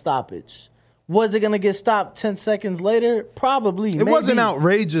bad stoppage. Was it going to get stopped 10 seconds later? Probably. It wasn't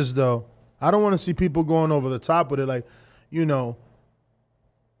outrageous, though. I don't want to see people going over the top with it. Like, he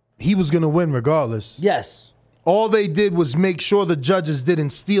was going to win regardless. Yes. All they did was make sure the judges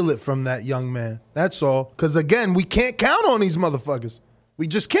didn't steal it from that young man. That's all. Because, again, we can't count on these motherfuckers. We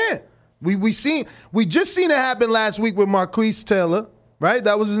just can't. We just seen it happen last week with Marquise Taylor. Right?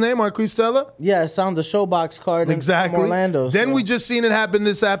 That was his name, Marquise Taylor? Yeah, it's on the Showbox card exactly. from Orlando. Then we just seen it happen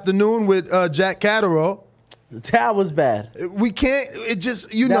this afternoon with Jack Catterall. That was bad. We can't, it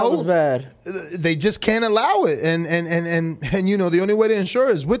just, that was bad. They just can't allow it. And the only way to ensure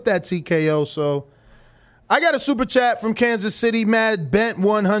is with that TKO. So I got a super chat from Kansas City. Mad Bent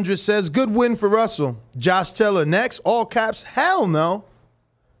 100 says, good win for Russell. Josh Taylor next. All caps, hell no.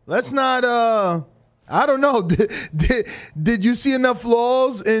 Let's not, I don't know. Did you see enough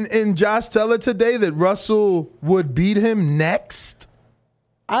flaws in Josh Taylor today that Russell would beat him next?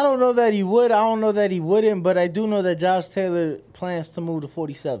 I don't know that he would. I don't know that he wouldn't, but I do know that Josh Taylor plans to move to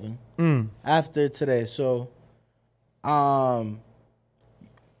 47 after today. So, yeah,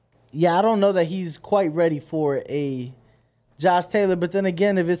 I don't know that he's quite ready for a Josh Taylor. But then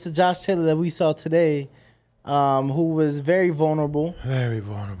again, if it's a Josh Taylor that we saw today, who was very vulnerable. Very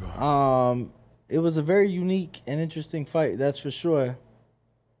vulnerable. It was a very unique and interesting fight, that's for sure.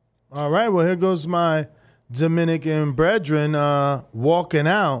 All right, well, here goes my Dominican brethren walking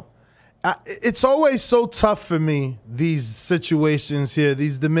out. It's always so tough for me, these situations here,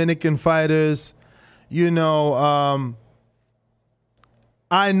 these Dominican fighters. You know,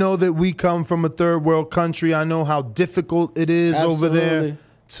 I know that we come from a third world country. I know how difficult it is over there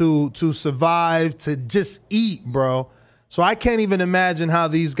to survive, to just eat, bro. So I can't even imagine how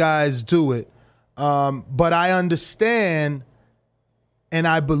these guys do it. But I understand, and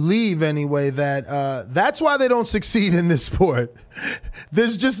I believe anyway, that that's why they don't succeed in this sport.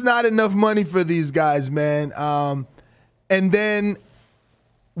 There's just not enough money for these guys, man. And then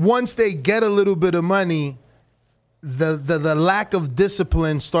once they get a little bit of money, the lack of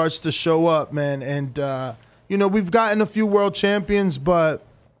discipline starts to show up, man. And, you know, we've gotten a few world champions, but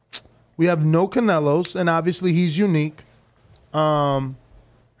we have no Canelos, and obviously he's unique.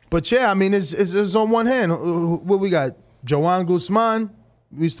 But yeah, I mean, it's on one hand. What we got? Joan Guzman.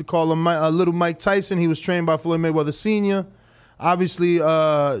 We used to call him Little Mike Tyson. He was trained by Floyd Mayweather Sr. Obviously,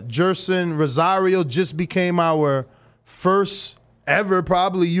 Jerson Rosario just became our first ever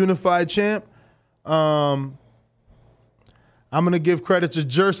probably unified champ. I'm going to give credit to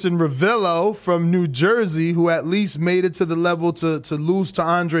Jerson Ravillo from New Jersey, who at least made it to the level to lose to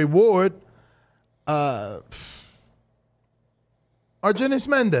Andre Ward. Argenis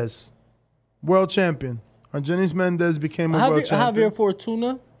Mendez, world champion. Argenis Mendez became a world champion. Javier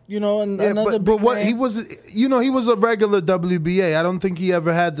Fortuna, you know, another but big what man. he was, you know, he was a regular WBA. I don't think he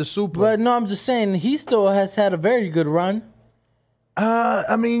ever had the super. But no, I'm just saying he still has had a very good run.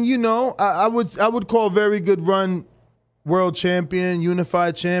 I mean, you know, I would call a very good run. World champion,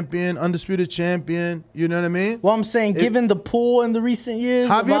 unified champion, undisputed champion. You know what I mean? Well, I'm saying, given the pool in the recent years,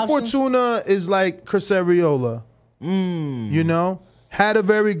 Javier Fortuna is like Chris Arreola. You know? Had a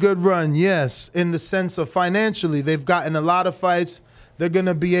very good run, yes, in the sense of financially. They've gotten a lot of fights. They're going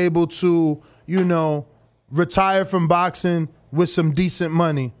to be able to, you know, retire from boxing with some decent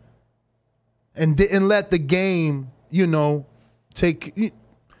money and didn't let the game, you know, take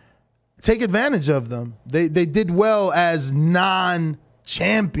advantage of them. They did well as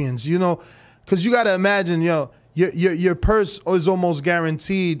non-champions, you know, because you got to imagine, your purse is almost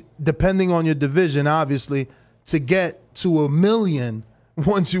guaranteed, depending on your division, obviously, to get to $1 million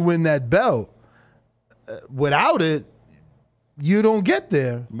once you win that belt. Without it, you don't get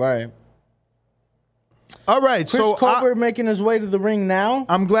there. Right. All right, Chris Colbert making his way to the ring now.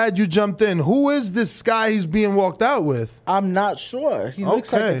 I'm glad you jumped in. Who is this guy he's being walked out with? I'm not sure. He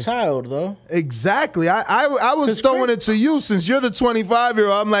looks like a child, though. Exactly. I was throwing it to you since you're the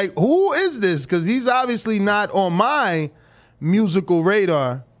 25-year-old. I'm like, who is this? Because he's obviously not on my musical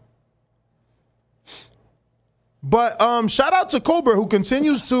radar. But shout out to Colbert, who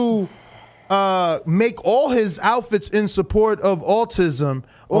continues to make all his outfits in support of autism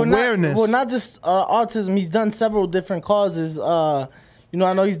awareness. Not just autism. He's done several different causes. You know,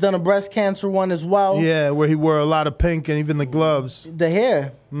 I know he's done a breast cancer one as well. Yeah, where he wore a lot of pink and even the gloves. The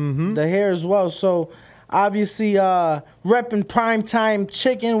hair. Mm-hmm. The hair as well. So, obviously, repping Primetime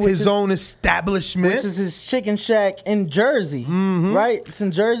Chicken. His own establishment. Which is his chicken shack in Jersey. Mm-hmm. Right? It's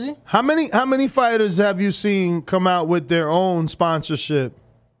in Jersey. How many fighters have you seen come out with their own sponsorship?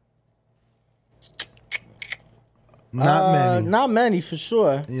 Not many. Not many, for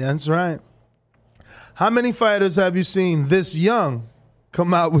sure. Yeah, that's right. How many fighters have you seen this young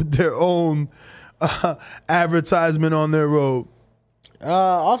come out with their own advertisement on their robe?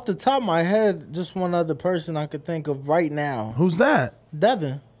 Off the top of my head, just one other person I could think of right now. Who's that?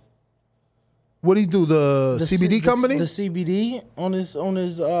 Devin. What do he do? The CBD company? The CBD on his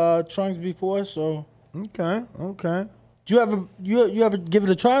trunks before. So okay. Do you ever give it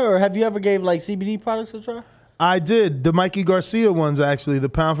a try, or have you ever gave like CBD products a try? I did. The Mikey Garcia ones, actually, the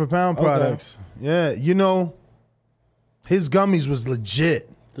pound for pound products. Yeah, you know, his gummies was legit.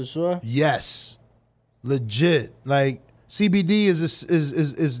 For sure? Yes. Legit. Like, CBD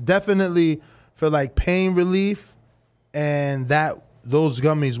is definitely for like pain relief, and those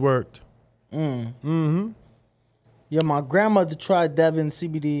gummies worked. Mm-hmm. Yeah, my grandmother tried Devin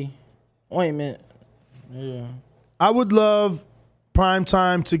CBD ointment. Yeah. I would love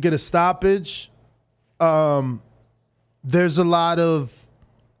Primetime to get a stoppage there's a lot of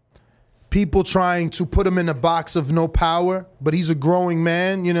people trying to put him in a box of no power, but he's a growing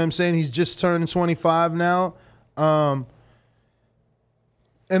man. You know what I'm saying? He's just turned 25 now. And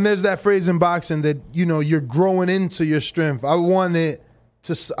there's that phrase in boxing that, you know, you're growing into your strength. I want him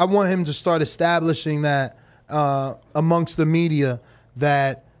to start establishing that amongst the media,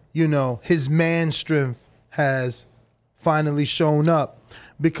 that, you know, his man strength has finally shown up.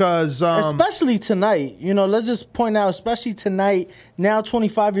 Because especially tonight, you know, let's just point out, especially tonight, now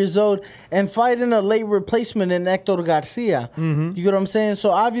 25 years old, and fighting a late replacement in Hector Garcia. You get what I'm saying?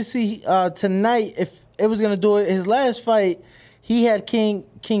 So obviously tonight, if it was gonna do it, his last fight, he had King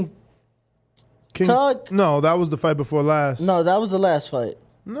Tug. No, that was the fight before last. No, that was the last fight.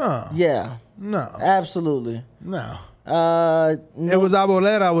 No. Yeah. No. Absolutely. No. No. It was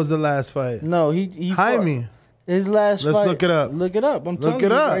Abolera was the last fight. No, he Jaime. His last fight. Let's look it up. Look it up. I'm telling Look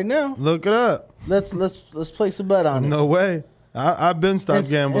it you up right now. Look it up. Let's place a bet on it. No way. I've been stopped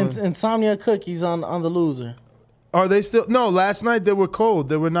gambling. Insomnia cookies on the loser. Are they still? No, last night they were cold.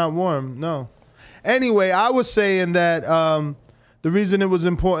 They were not warm. No. Anyway, I was saying that the reason it was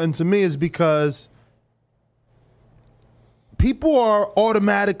important to me is because people are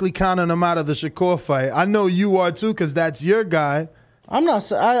automatically counting him out of the Shakur fight. I know you are too, because that's your guy. I'm not.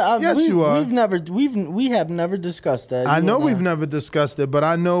 Yes, you are. We have never discussed that. I know we've never discussed it, but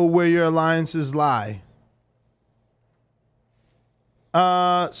I know where your alliances lie.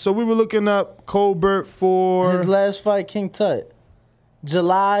 So we were looking up Colbert for his last fight, King Tut,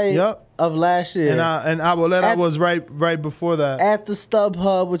 July of last year, and Abolera was right before that at the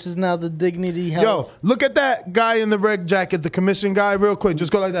StubHub, which is now the Dignity Health. Yo, look at that guy in the red jacket, the commission guy, real quick.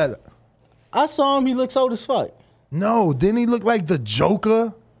 Just go like that. I saw him. He looks old as fuck. No, didn't he look like the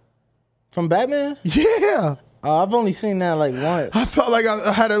Joker from Batman? Yeah. I've only seen that like once. I felt like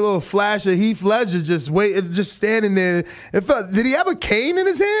I had a little flash of Heath Ledger just standing there. Did he have a cane in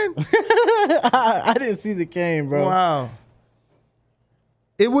his hand? I didn't see the cane, bro. Wow.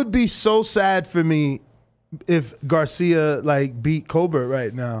 It would be so sad for me if Garcia beat Colbert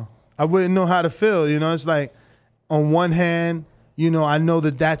right now. I wouldn't know how to feel. You know, it's like on one hand, you know, I know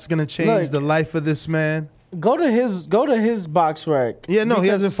that's gonna change the life of this man. Go to his box rack. Yeah, no, he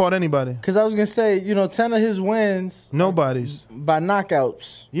hasn't fought anybody. Because I was gonna say, you know, 10 of his wins, nobody's by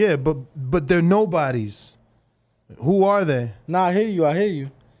knockouts. Yeah, but they're nobodies. Who are they? Nah, I hear you.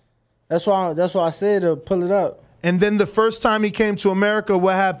 That's why I said to pull it up. And then the first time he came to America,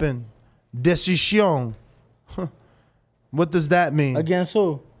 what happened? Decisión. What does that mean? Against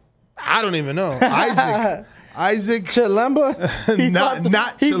who? I don't even know. Isaac Chilemba?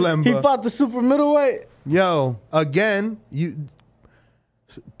 not Chilemba. He fought the super middleweight. Yo, again, has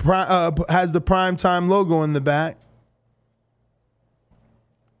the primetime logo in the back.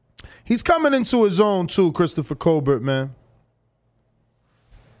 He's coming into his own too, Christopher Colbert, man.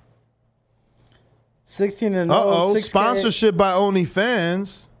 16-0. Uh-oh, sponsorship by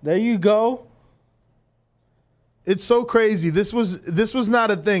OnlyFans. There you go. It's so crazy. This was not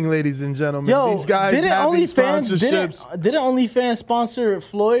a thing, ladies and gentlemen. Yo, these guys have these sponsorships. Didn't OnlyFans sponsor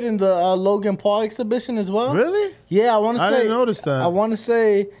Floyd in the Logan Paul exhibition as well? Really? Yeah, I didn't notice that. I want to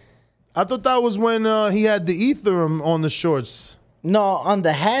say. I thought that was when he had the ether on the shorts. No, on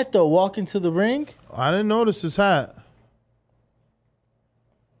the hat though, walking to the ring. I didn't notice his hat.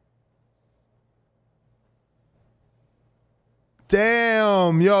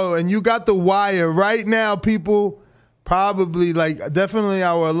 Damn, yo, and you got The Wire right now, people. Probably, definitely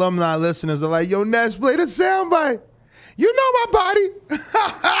our alumni listeners are like, yo, Ness, play the soundbite. You know my body.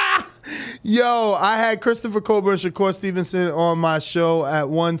 Yo, I had Christopher Colbert and Shakur Stevenson on my show at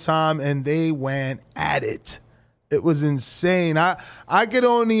one time, and they went at it. It was insane. I could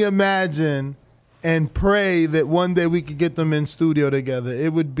only imagine and pray that one day we could get them in studio together.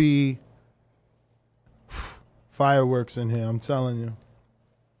 It would be fireworks in here, I'm telling you.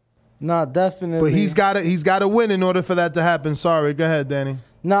 No, definitely. But he's got to win in order for that to happen. Sorry, go ahead, Danny.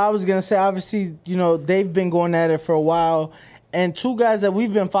 No, I was gonna say, obviously, you know, they've been going at it for a while, and two guys that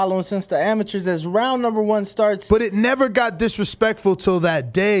we've been following since the amateurs as round number one starts. But it never got disrespectful till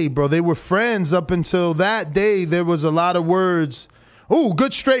that day, bro. They were friends up until that day. There was a lot of words. Oh,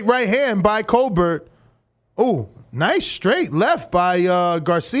 good straight right hand by Colbert. Oh, nice straight left by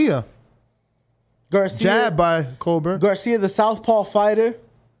Garcia. Jab by Colbert. Garcia, the southpaw fighter.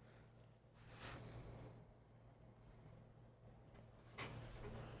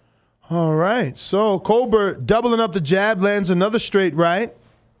 All right, so Colbert doubling up the jab, lands another straight right.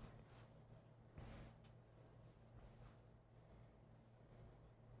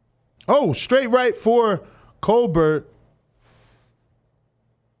 Oh, straight right for Colbert.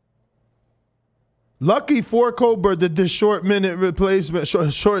 Lucky for Colbert that this short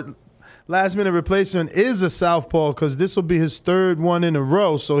last minute replacement is a southpaw, because this will be his third one in a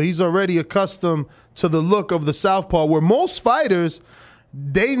row. So he's already accustomed to the look of the southpaw, where most fighters,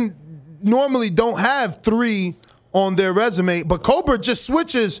 they normally don't have 3 on their resume, but Colbert just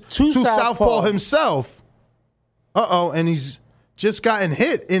switches to southpaw himself. And he's just gotten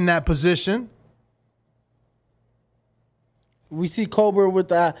hit in that position. We see Colbert with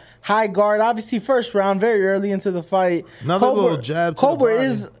the high guard. Obviously, first round, very early into the fight. Another little jab to Colbert the body.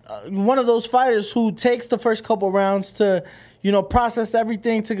 is one of those fighters who takes the first couple rounds to, process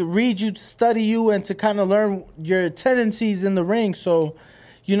everything, to read you, to study you, and to kind of learn your tendencies in the ring. So,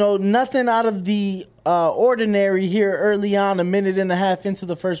 nothing out of the ordinary here early on, a minute and a half into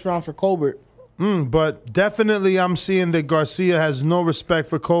the first round for Colbert. But definitely I'm seeing that Garcia has no respect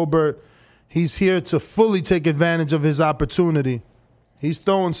for Colbert. He's here to fully take advantage of his opportunity. He's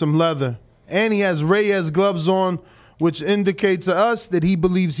throwing some leather. And he has Reyes gloves on, which indicates to us that he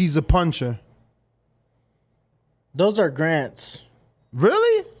believes he's a puncher. Those are Grants.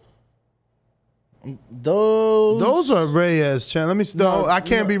 Really? Those are Reyes, Chan. Let me see. No, I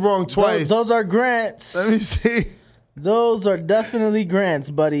can't be wrong twice. Those are Grants. Let me see. Those are definitely Grants,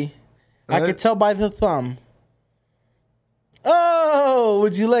 buddy. I could tell by the thumb. Oh,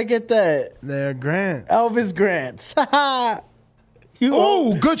 would you look at that? They're Grants. Elvis Grants.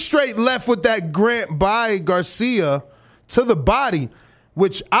 Good straight left with that Grant by Garcia to the body,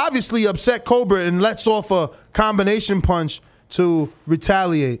 which obviously upset Colbert and lets off a combination punch to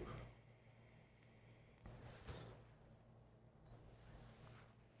retaliate.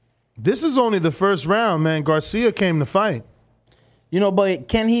 This is only the first round, man. Garcia came to fight. But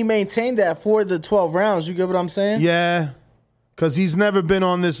can he maintain that for the 12 rounds? You get what I'm saying? Yeah, because he's never been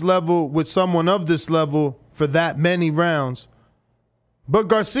on this level with someone of this level for that many rounds. But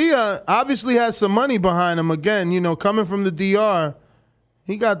Garcia obviously has some money behind him. Again, coming from the DR,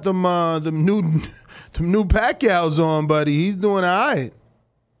 he got them new Pacquiaos on, buddy. He's doing all right.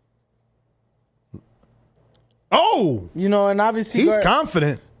 Oh! And obviously he's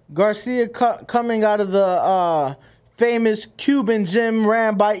confident. Garcia coming out of the famous Cuban gym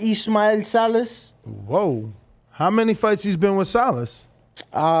ran by Ismael Salas. Whoa. How many fights he's been with Salas?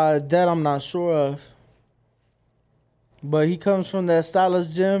 That I'm not sure of. But he comes from that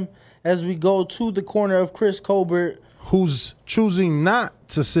Salas gym. As we go to the corner of Chris Colbert, who's choosing not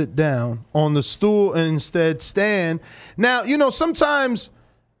to sit down on the stool and instead stand. Now, sometimes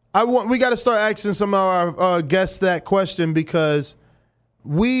we got to start asking some of our guests that question, because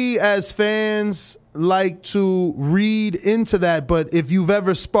we as fans like to read into that. But if you've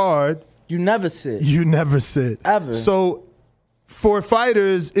ever sparred, you never sit. You never sit. Ever. So for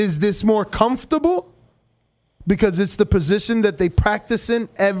fighters, is this more comfortable because it's the position that they practice in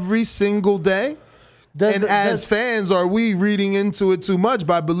every single day? As fans, are we reading into it too much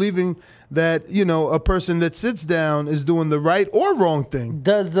by believing that, a person that sits down is doing the right or wrong thing?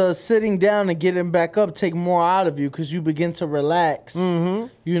 Does the sitting down and getting back up take more out of you because you begin to relax?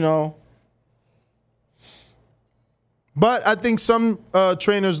 Mm-hmm. But I think some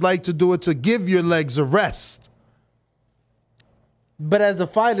trainers like to do it to give your legs a rest. But as a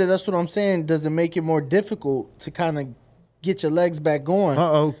fighter, that's what I'm saying. Does it make it more difficult to kind of get your legs back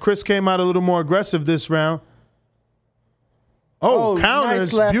going? Chris came out a little more aggressive this round.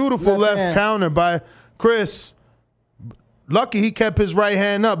 Counters. Nice beautiful left counter by Chris. Lucky he kept his right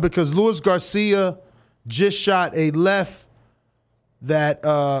hand up, because Luis Garcia just shot a left that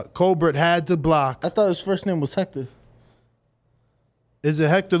Colbert had to block. I thought his first name was Hector. Is it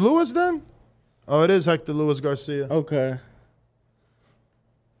Hector Lewis then? Oh, it is Hector Luis Garcia. Okay.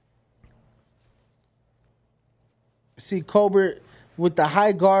 See Colbert with the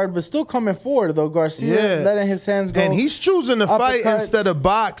high guard, but still coming forward, though. Garcia letting his hands go. And he's choosing to fight Uppercuts. instead of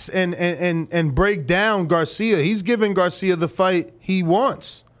box and break down Garcia. He's giving Garcia the fight he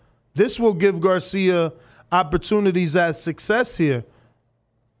wants. This will give Garcia opportunities at success here.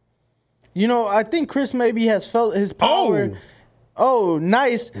 I think Chris maybe has felt his power. Oh,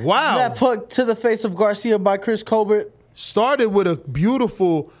 nice. Wow. Left hook to the face of Garcia by Chris Colbert. Started with a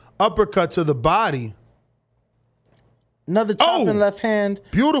beautiful uppercut to the body. Another chopping left hand.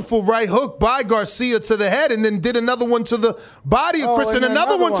 Beautiful right hook by Garcia to the head, and then did another one to the body of Chris, and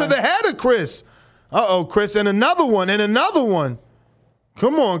another one to the head of Chris. Chris, and another one, and another one.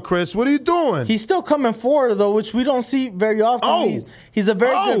 Come on, Chris, what are you doing? He's still coming forward, though, which we don't see very often. He's a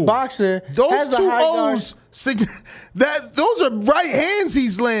very good boxer. Those two O's, those are right hands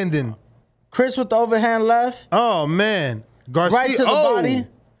he's landing. Chris with the overhand left. Oh, man. Garcia, right to the body.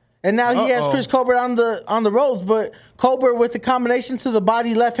 And now he has Chris Colbert on the ropes, but Colbert with the combination to the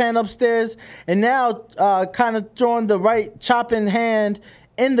body, left hand upstairs, and now kind of throwing the right chopping hand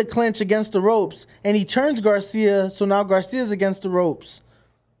in the clinch against the ropes, and he turns Garcia, so now Garcia's against the ropes.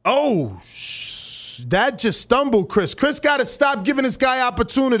 Oh, that just stumbled Chris. Chris got to stop giving this guy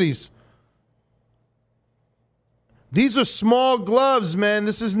opportunities. These are small gloves, man.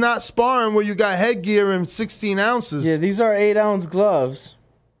 This is not sparring where you got headgear and 16 ounces. Yeah, these are 8-ounce gloves.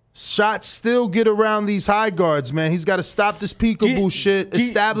 Shots still get around these high guards, man. He's got to stop this peekaboo shit,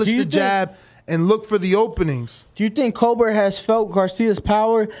 establish the jab, and look for the openings. Do you think Colbert has felt Garcia's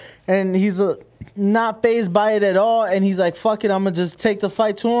power and he's not fazed by it at all, and he's like, fuck it, I'm going to just take the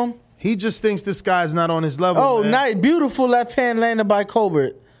fight to him? He just thinks this guy's not on his level, Oh, man. nice. Beautiful left hand landed by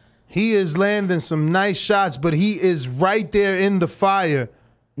Colbert. He is landing some nice shots, but he is right there in the fire.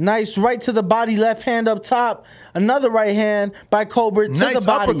 Nice right to the body, left hand up top. Another right hand by Colbert to the body. Nice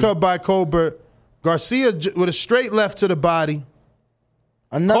uppercut by Colbert. Garcia with a straight left to the body.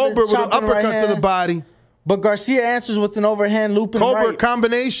 Another Colbert with an uppercut right to the body. But Garcia answers with an overhand looping right. Colbert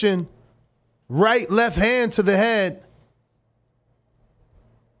combination. Right, left hand to the head.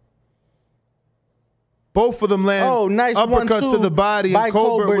 Both of them land nice uppercuts to the body, and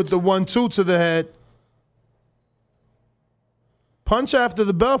Colbert with the 1-2 to the head. Punch after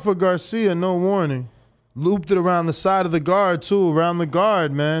the bell for Garcia, no warning. Looped it around the side of the guard, too. Around the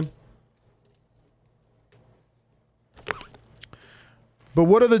guard, man. But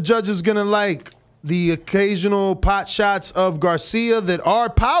what are the judges going to like? The occasional pot shots of Garcia that are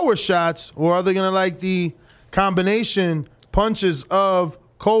power shots, or are they going to like the combination punches of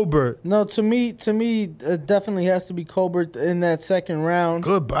Colbert? No, to me, it definitely has to be Colbert in that second round.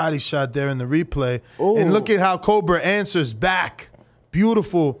 Good body shot there in the replay. Ooh. And look at how Colbert answers back.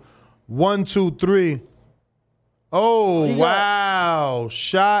 Beautiful. 1, 2, 3. Oh, wow.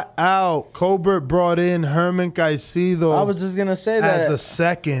 Shot out. Colbert brought in Herman Caicedo. I was just going to say that. As a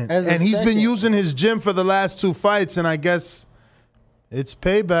second. And he's been using his gym for the last 2 fights, and I guess it's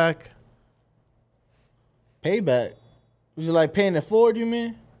payback. Payback? You like paying it forward, you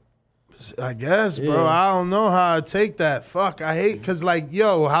mean? I guess, bro. I don't know how I take that. Fuck, I hate, because, like,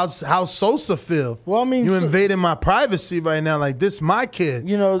 yo, how's Sosa feel? Well, I mean, you invading my privacy right now. Like, this my kid.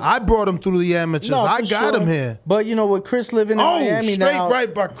 You know, I brought him through the amateurs. I got him here. But, you know, with Chris living in Miami straight now.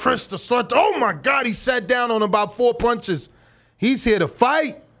 right by Chris to start. Oh, my God, he sat down on about 4 punches. He's here to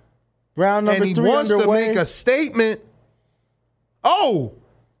fight. Round number 3 and he wants to make a statement. Oh,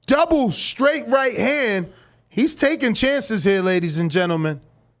 double straight right hand. He's taking chances here, ladies and gentlemen.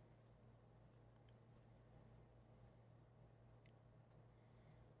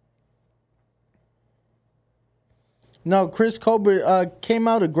 No, Chris Colbert came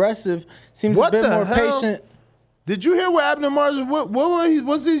out aggressive. Seems a bit more patient. Did you hear what Abner Mars?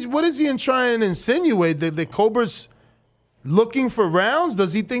 What is he trying to insinuate? That Colbert's looking for rounds?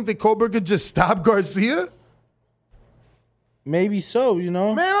 Does he think that Colbert could just stop Garcia? Maybe so. You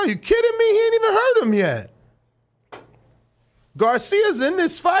know, man, are you kidding me? He ain't even hurt him yet. Garcia's in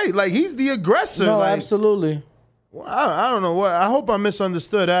this fight. Like, he's the aggressor. No, absolutely. Well, I don't know what. I hope I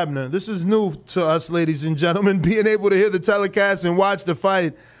misunderstood Abner. This is new to us, ladies and gentlemen, being able to hear the telecast and watch the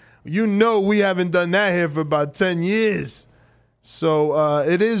fight. You know we haven't done that here for about 10 years. So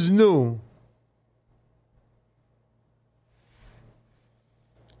it is new.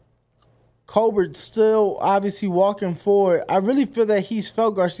 Colbert still obviously walking forward. I really feel that he's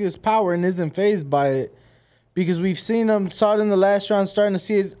felt Garcia's power and isn't fazed by it. Because we've seen him, saw it in the last round, starting to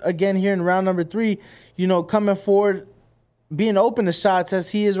see it again here in round number 3. You know, coming forward, being open to shots as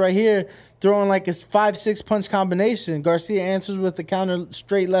he is right here, throwing like a 5-6 punch combination. Garcia answers with the counter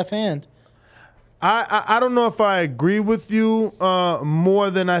straight left hand. I don't know if I agree with you more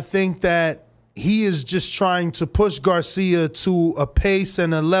than I think that he is just trying to push Garcia to a pace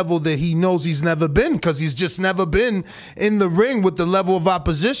and a level that he knows he's never been, because he's just never been in the ring with the level of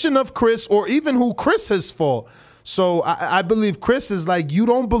opposition of Chris, or even who Chris has fought. So I believe Chris is like, you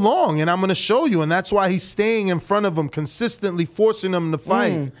don't belong, and I'm going to show you. And that's why he's staying in front of him, consistently forcing him to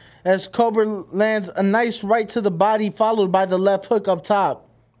fight. As Colbert lands a nice right to the body, followed by the left hook up top.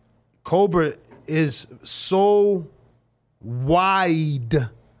 Colbert is so wide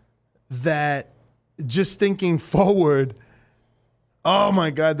that just thinking forward, oh my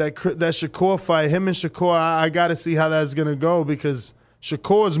God, that Shakur fight, him and Shakur, I got to see how that's going to go, because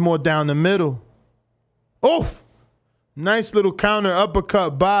Shakur is more down the middle. Oof! Nice little counter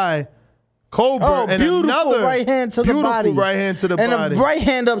uppercut by Colbert. Oh, and beautiful another right hand to the body. Beautiful right hand to the body. And a right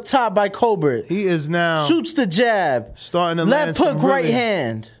hand up top by Colbert. He is now shoots the jab. Starting to left land hook right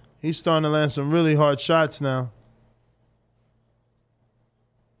hand. He's starting to land some really hard shots now.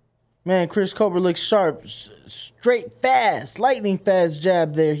 Man, Chris Colbert looks sharp. Straight fast. Lightning fast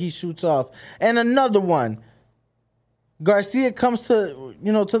jab there he shoots off. And another one. Garcia comes to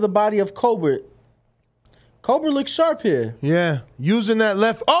the body of Colbert. Colbert looks sharp here. Yeah, using that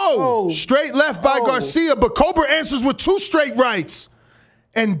left. Oh, straight left by Garcia, but Colbert answers with 2 straight rights.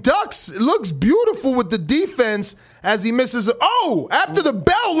 And ducks, looks beautiful with the defense as he misses. After the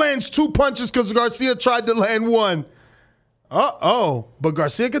bell lands 2 punches because Garcia tried to land 1. But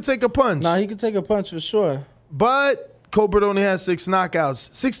Garcia could take a punch. Nah, he could take a punch for sure. But Colbert only has 6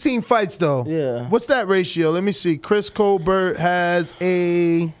 knockouts. 16 fights, though. Yeah. What's that ratio? Let me see. Chris Colbert has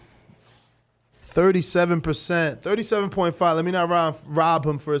a 37%. 37.5. Let me not rob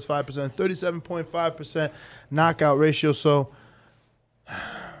him for his 5%. 37.5% knockout ratio. So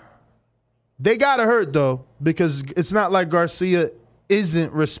they got to hurt, though, because it's not like Garcia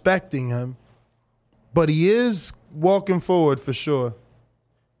isn't respecting him. But he is walking forward for sure.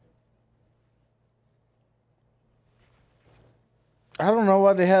 I don't know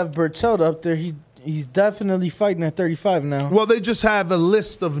why they have Berchelt up there. He's definitely fighting at 35 now. Well, they just have a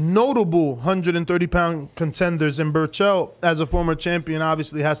list of notable 130-pound contenders, and Berchelt, as a former champion,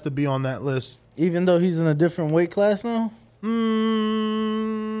 obviously has to be on that list. Even though he's in a different weight class now?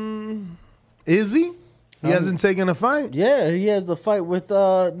 Is he? He hasn't taken a fight? Yeah, he has a fight with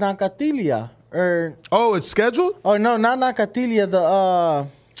Nakatilia. It's scheduled? Oh, no, not Nakatilia.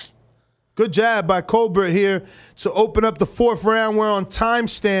 Good jab by Colbert here to open up the 4th round. We're on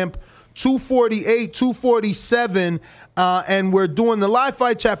timestamp 248, 247, and we're doing the live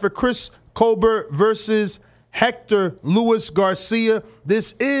fight chat for Chris Colbert versus Hector Luis Garcia.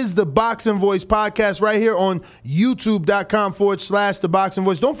 This is the Boxing Voice podcast right here on youtube.com/The Boxing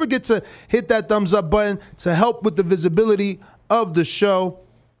Voice. Don't forget to hit that thumbs up button to help with the visibility of the show.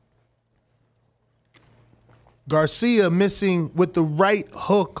 Garcia missing with the right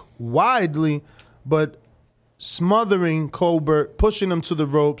hook widely, but smothering Colbert, pushing him to the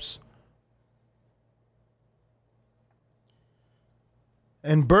ropes.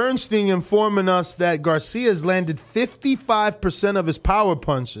 And Bernstein informing us that Garcia has landed 55% of his power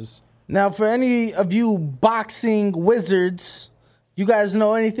punches. Now, for any of you boxing wizards, you guys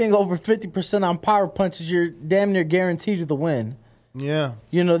know anything over 50% on power punches, you're damn near guaranteed to win. Yeah.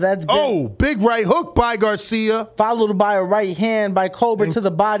 That's big. Big right hook by Garcia. Followed by a right hand by Colbert to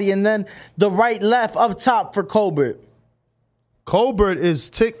the body, and then the right left up top for Colbert. Colbert is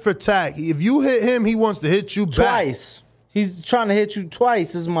tick for tack. If you hit him, he wants to hit you back. Twice. He's trying to hit you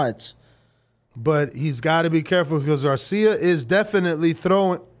twice as much. But he's got to be careful because Garcia is definitely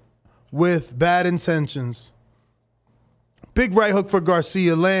throwing with bad intentions. Big right hook for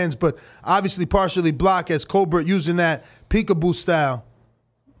Garcia lands, but obviously partially blocked as Colbert using that peekaboo style.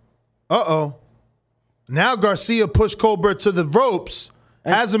 Now Garcia pushed Colbert to the ropes,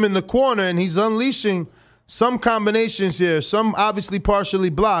 has him in the corner, and he's unleashing some combinations here, some obviously partially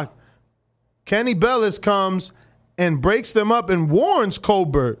blocked. Kenny Bellis comes and breaks them up and warns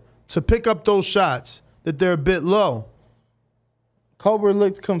Colbert to pick up those shots, that they're a bit low. Colbert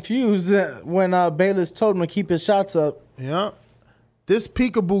looked confused when Bayless told him to keep his shots up. Yeah. This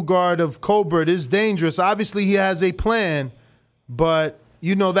peekaboo guard of Colbert is dangerous. Obviously, he has a plan, but,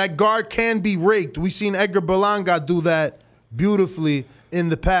 that guard can be raked. We've seen Edgar Berlanga do that beautifully in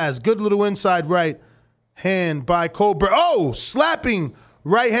the past. Good little inside right hand by Colbert. Slapping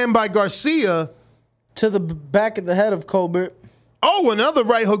right hand by Garcia. To the back of the head of Colbert. Another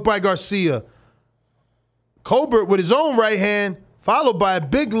right hook by Garcia. Colbert with his own right hand, followed by a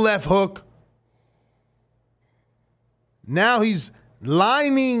big left hook. Now he's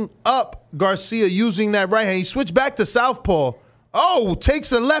lining up Garcia using that right hand. He switched back to southpaw.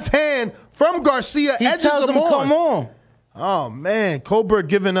 Takes a left hand from Garcia. He tells him, come on. Oh, man. Colbert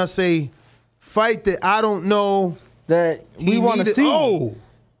giving us a fight that I don't know that we want to see.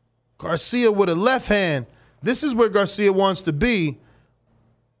 Garcia with a left hand. This is where Garcia wants to be.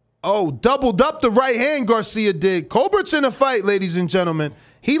 Doubled up the right hand Garcia did. Colbert's in a fight, ladies and gentlemen.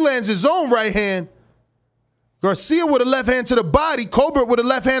 He lands his own right hand. Garcia with a left hand to the body. Colbert with a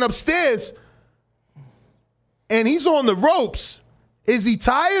left hand upstairs. And he's on the ropes. Is he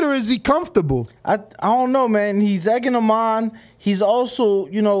tired or is he comfortable? I don't know, man. He's egging him on. He's also,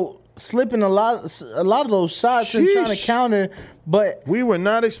 slipping a lot of those shots and trying to counter. But we were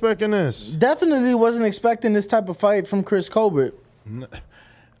not expecting this. Definitely wasn't expecting this type of fight from Chris Colbert.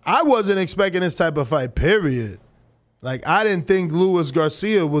 I wasn't expecting this type of fight, period. I didn't think Luis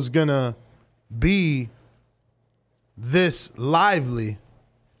Garcia was going to be this lively.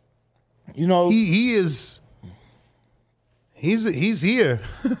 He is... He's here.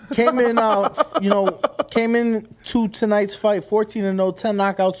 Came in, Came in to tonight's fight 14-0, 10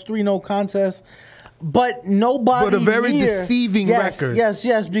 knockouts, 3 no contests. But nobody But a very near, deceiving record.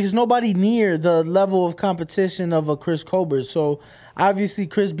 Yes, because nobody near the level of competition of a Chris Colbert. So obviously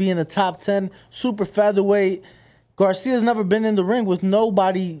Chris being a top 10 super featherweight, Garcia's never been in the ring with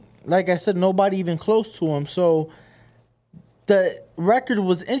nobody, like I said, nobody even close to him. So the record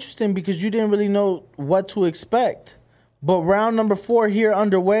was interesting because you didn't really know what to expect. But round number 4 here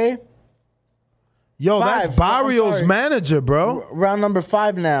underway. Yo, that's Barrios' manager, bro. Round number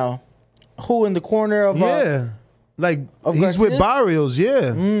 5 now. Who in the corner of he's Garcia? with Barrios,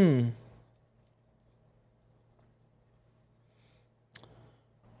 yeah.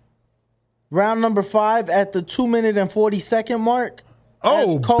 Round number 5 at the 2 minute and 40 second mark.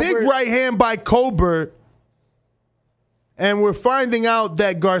 Oh, big right hand by Colbert. And we're finding out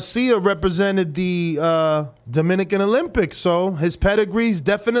that Garcia represented the Dominican Olympics, so his pedigree's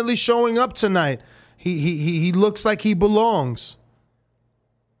definitely showing up tonight. He looks like he belongs.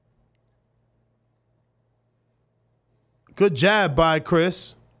 Good jab by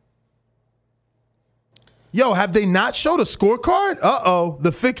Chris. Yo, have they not showed a scorecard? Uh-oh,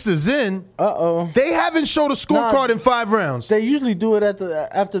 the fix is in. Uh-oh. They haven't showed a scorecard in 5 rounds. They usually do it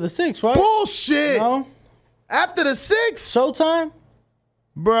after the 6, right? Bullshit. No? After the 6? Showtime?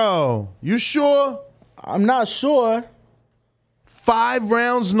 Bro, you sure? I'm not sure. 5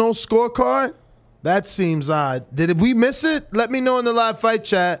 rounds, no scorecard? That seems odd. Did we miss it? Let me know in the live fight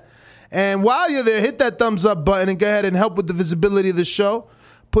chat. And while you're there, hit that thumbs up button and go ahead and help with the visibility of the show.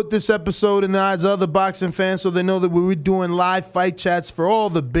 Put this episode in the eyes of other boxing fans so they know that we're doing live fight chats for all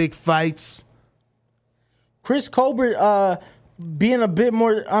the big fights. Chris Colbert being a bit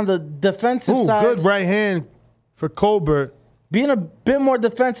more on the defensive side. Good right hand for Colbert. Being a bit more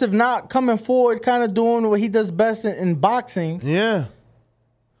defensive, not coming forward, kind of doing what he does best in boxing. Yeah.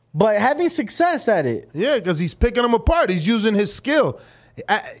 But having success at it. Yeah, because he's picking them apart. He's using his skill.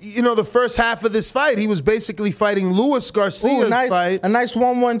 The first half of this fight, he was basically fighting Luis Garcia's fight. A nice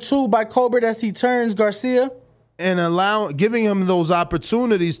 1-1-2 by Colbert as he turns Garcia. And giving him those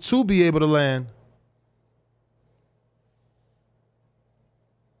opportunities to be able to land.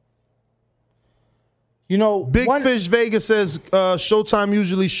 Big Fish Vegas says Showtime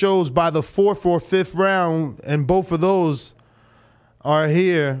usually shows by the 4th or 5th round, and both of those are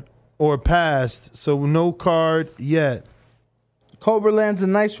here or past, so no card yet. Colbert lands a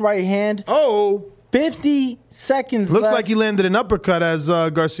nice right hand. 50 seconds Looks left. like he landed an uppercut as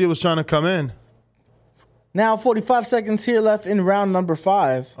Garcia was trying to come in. Now 45 seconds here left in round number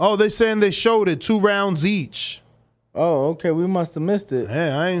 5. Oh, they're saying they showed it 2 rounds each. Oh, okay. We must have missed it. Hey,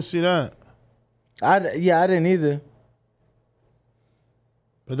 I didn't see that. I didn't either.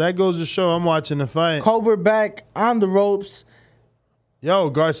 But that goes to show I'm watching the fight. Colbert back on the ropes. Yo,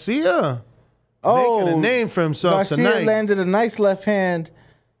 Garcia making a name for himself tonight. Garcia landed a nice left hand.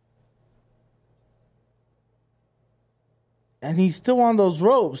 And he's still on those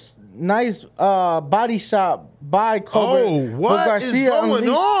ropes. Nice body shot by Colbert. Oh, what is going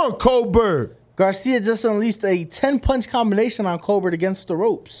on, Colbert? Garcia just unleashed a 10-punch combination on Colbert against the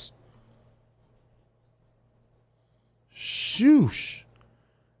ropes. Shoosh.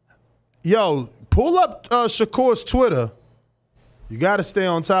 Yo, pull up Shakur's Twitter. You got to stay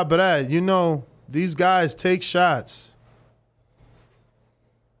on top of that. These guys take shots.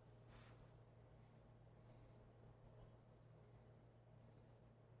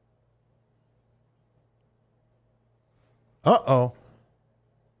 Uh-oh.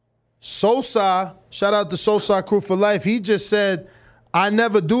 Sosa, shout out to Sosa Crew for Life. He just said, I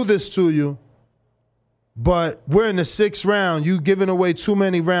never do this to you, but we're in the 6th round. You giving away too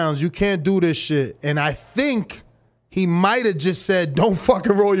many rounds. You can't do this shit. And I think he might have just said, don't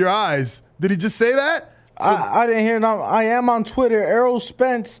fucking roll your eyes. Did he just say that? I didn't hear it. I am on Twitter. Errol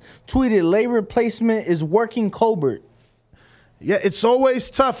Spence tweeted, leg replacement is working Colbert. Yeah, it's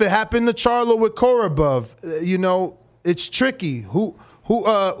always tough. It happened to Charlo with Korobov. It's tricky.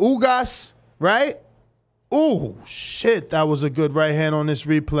 Ugas, right? Ooh, shit, that was a good right hand on this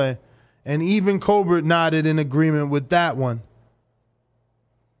replay. And even Colbert nodded in agreement with that one.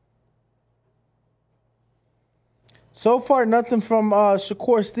 So far, nothing from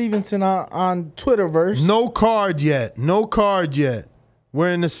Shakur Stevenson on Twitterverse. No card yet. We're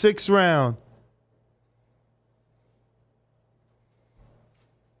in the 6th round.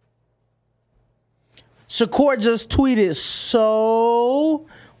 Shakur just tweeted, so,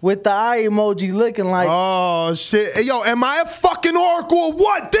 with the eye emoji looking like. Oh, shit. Hey, yo, am I a fucking oracle or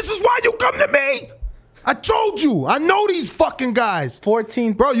what? This is why you come to me? I told you. I know these fucking guys.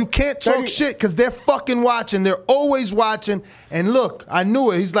 14. Bro, you can't talk 30. shit because they're fucking watching. They're always watching. And look, I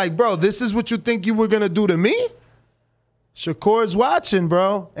knew it. He's like, bro, this is what you think you were going to do to me? Shakur's watching,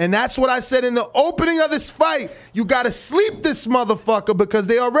 bro. And that's what I said in the opening of this fight. You got to sleep this motherfucker because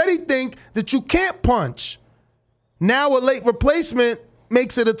they already think that you can't punch. Now a late replacement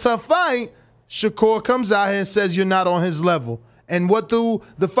makes it a tough fight. Shakur comes out here and says you're not on his level. And what do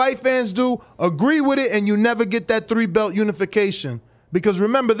the fight fans do? Agree with it, and you never get that 3-belt unification. Because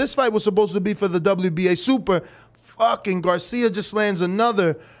remember, this fight was supposed to be for the WBA Super. Fucking Garcia just lands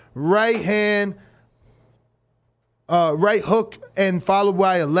another right hand, right hook, and followed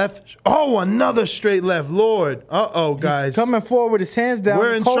by a left. Oh, another straight left. Lord. Uh-oh, guys. He's coming forward with his hands down.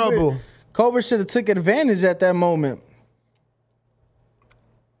 We're in trouble. Colbert should have took advantage at that moment.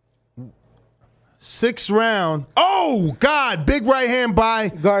 6th round. Oh, God. Big right hand by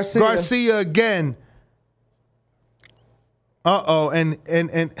Garcia again. Uh-oh. And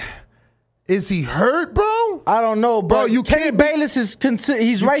is he hurt, bro? I don't know, bro. You can't. Bayless is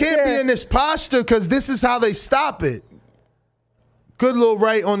he's right there. You can't be in this posture because this is how they stop it. Good little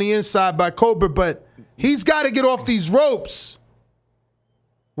right on the inside by Colbert, but he's got to get off these ropes.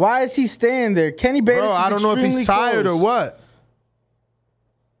 Why is he staying there? Kenny Bayless Bro, I don't know if he's tired or what.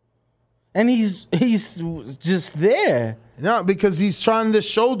 And he's just there. No, because he's trying to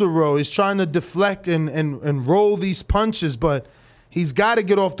shoulder roll. He's trying to deflect and roll these punches, but he's got to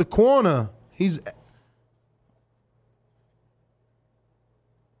get off the corner.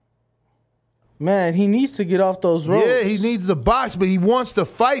 Man, he needs to get off those ropes. Yeah, he needs the box, but he wants to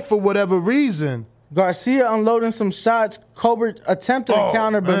fight for whatever reason. Garcia unloading some shots. Colbert attempted to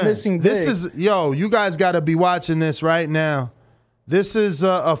counter, but missing big. This is, you guys got to be watching this right now. This is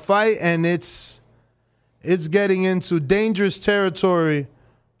a fight, and it's getting into dangerous territory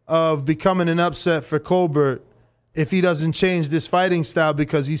of becoming an upset for Colbert if he doesn't change this fighting style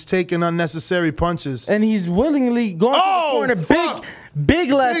because he's taking unnecessary punches. And he's willingly going to the corner. Fuck.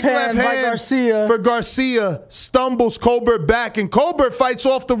 Big left hand by Garcia. For Garcia, stumbles Colbert back, and Colbert fights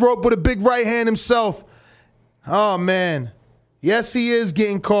off the rope with a big right hand himself. Oh, man. Yes, he is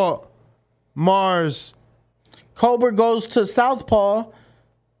getting caught. Mars. Colbert goes to southpaw.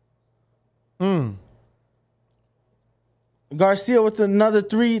 Garcia with another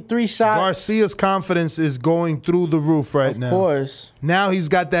three shots. Garcia's confidence is going through the roof right now. Of course. Now he's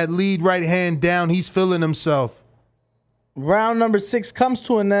got that lead right hand down. He's feeling himself. Round number 6 comes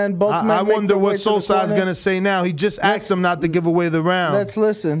to an end. Both men I make wonder their way what to the Sosa is corner. going to say now. He just asked him not to give away the round. Let's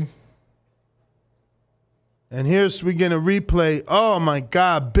listen. And we're going to replay. Oh, my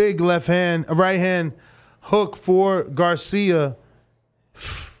God. Big right hand hook for Garcia.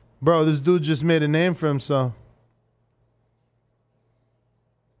 Bro, this dude just made a name for himself.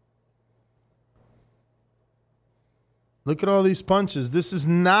 Look at all these punches. This is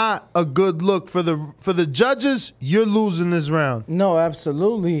not a good look for the judges. You're losing this round. No,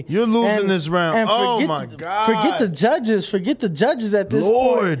 absolutely. You're losing this round. And my God. Forget the judges. Forget the judges at this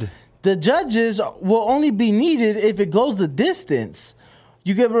point. The judges will only be needed if it goes the distance.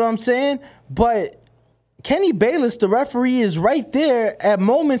 You get what I'm saying? But Kenny Bayless, the referee, is right there. At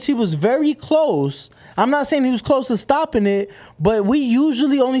moments, he was very close. I'm not saying he was close to stopping it, but we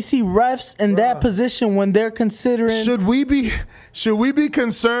usually only see refs in that position when they're considering. Should we be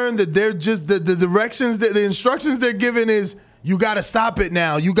concerned that they're just the directions that the instructions they're giving is you got to stop it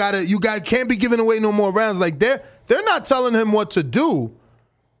now. You can't be giving away no more rounds. Like they're not telling him what to do.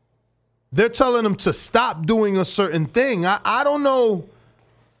 They're telling him to stop doing a certain thing. I don't know.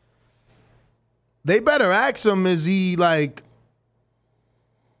 They better ask him, is he like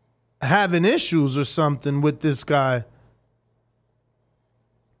having issues or something with this guy?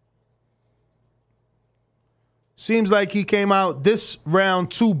 Seems like he came out this round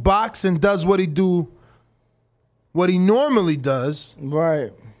to box and does what he normally does.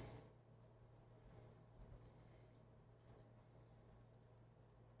 Right.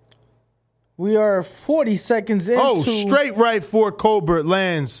 We are 40 seconds into. Oh, straight right for Colbert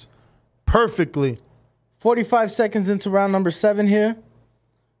lands perfectly. 45 seconds into round number 7 here.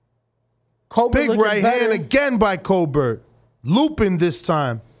 Colbert big right better. hand again by Colbert. Looping this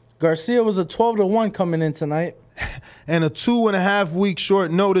time. Garcia was a 12-1 coming in tonight. And a 2.5 week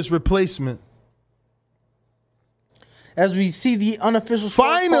short notice replacement. As we see the unofficial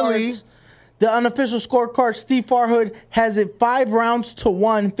finally scorecards, the unofficial scorecard, Steve Farhood has it 5 rounds to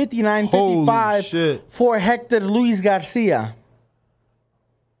 1, 59-55 for Hector Luis Garcia.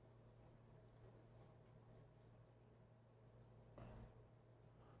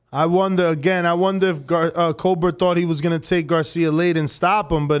 I wonder if Colbert thought he was going to take Garcia late and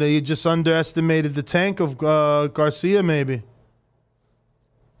stop him, but he just underestimated the tank of Garcia maybe.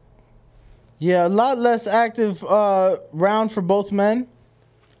 Yeah, a lot less active round for both men.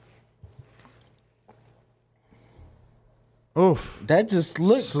 Oof. That just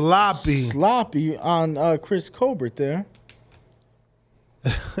looked sloppy on Chris Colbert there.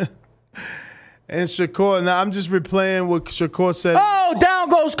 And Shakur, now I'm just replaying what Shakur said. Oh, down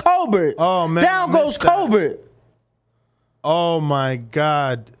goes Colbert. Oh, man. Down goes Colbert. Oh, my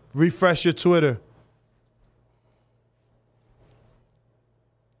God. Refresh your Twitter.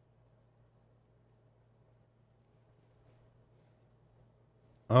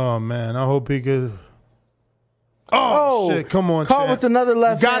 Oh, man. I hope he could. Oh, shit. Come on, caught champ. with another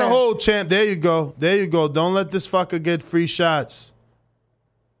left Got a hand. hold, champ. There you go. There you go. Don't let this fucker get free shots.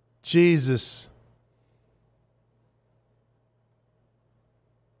 Jesus.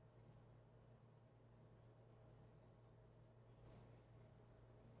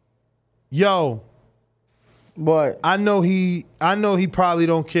 Yo. What? I know he probably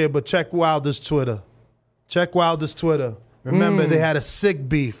don't care, but check Wilder's Twitter. Check Wilder's Twitter. Remember, they had a sick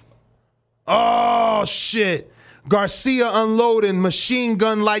beef. Oh, shit. Garcia unloading machine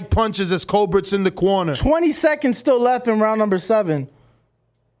gun-like punches as Colbert's in the corner. 20 seconds still left in round number 7.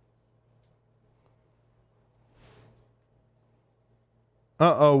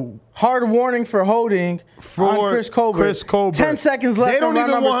 Uh-oh. Hard warning for holding on Chris Colbert. 10 seconds left. They don't on round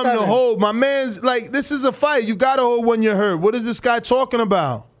even number want him 7. to hold. My man's like, this is a fight. You got to hold when you're hurt. What is this guy talking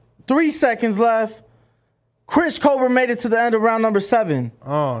about? 3 seconds left. Chris Colbert made it to the end of round number 7.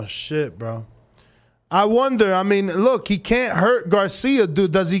 Oh, shit, bro. I wonder. I mean, look, he can't hurt Garcia.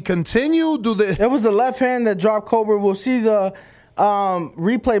 Does he continue? It was the left hand that dropped Colbert. We'll see the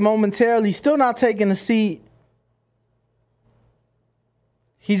replay momentarily. Still not taking a seat.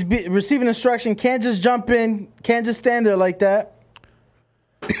 He's receiving instruction. Can't just jump in. Can't just stand there like that.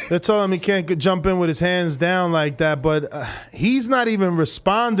 They're telling him he can't jump in with his hands down like that, but he's not even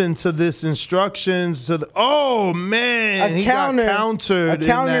responding to this instructions. Oh, man. He got countered. A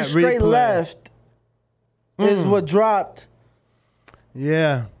counter straight left is what dropped.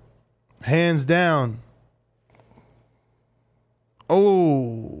 Yeah. Hands down.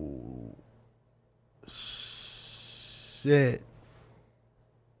 Oh. Shit.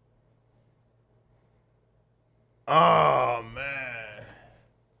 Oh, man.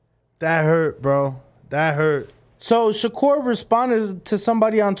 That hurt, bro. That hurt. So Shakur responded to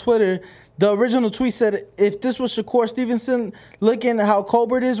somebody on Twitter. The original tweet said, if this was Shakur Stevenson looking at how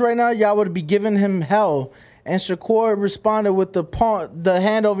Colbert is right now, y'all would be giving him hell. And Shakur responded with the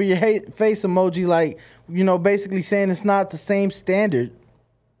hand over your face emoji, like, you know, basically saying it's not the same standard.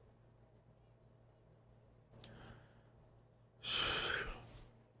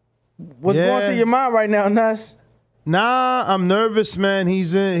 What's going through your mind right now, Ness? Nah, I'm nervous, man.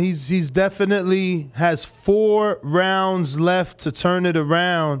 He's definitely has 4 rounds left to turn it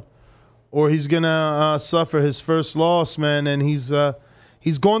around, or he's gonna suffer his first loss, man. And he's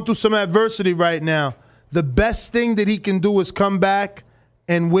going through some adversity right now. The best thing that he can do is come back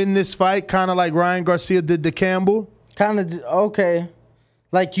and win this fight, kind of like Ryan Garcia did to Campbell. Okay,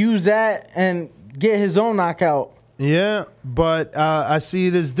 like use that and get his own knockout. Yeah, but I see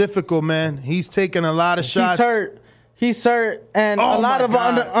it as difficult, man. He's taking a lot of shots. He's hurt, and a lot of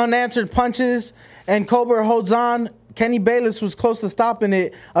unanswered punches, and Colbert holds on. Kenny Bayless was close to stopping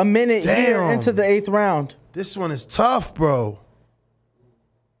it a minute here into the 8th round. This one is tough, bro.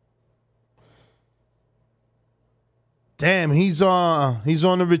 Damn, he's on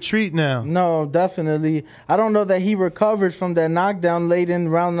the retreat now. No, definitely. I don't know that he recovered from that knockdown late in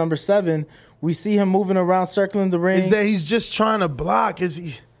round number 7. We see him moving around, circling the ring. Is that he's just trying to block? Is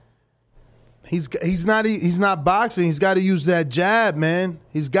he? He's not boxing. He's got to use that jab, man.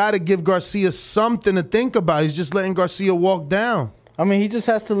 He's got to give Garcia something to think about. He's just letting Garcia walk down. I mean, he just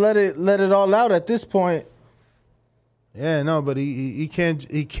has to let it all out at this point. Yeah, no, but he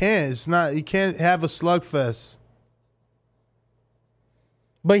can't. He can't. It's not. He can't have a slugfest.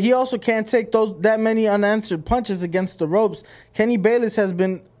 But he also can't take that many unanswered punches against the ropes. Kenny Bayless has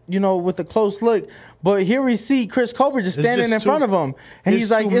been, you know, with a close look. But here we see Chris Colbert just standing in front of him. And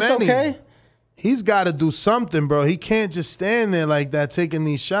he's like, it's okay. He's got to do something, bro. He can't just stand there like that taking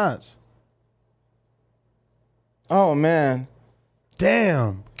these shots. Oh, man.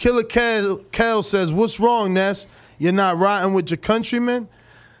 Damn. Killer Kel says, what's wrong, Ness? You're not riding with your countrymen?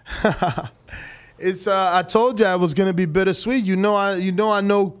 It's I told you I was gonna be bittersweet. I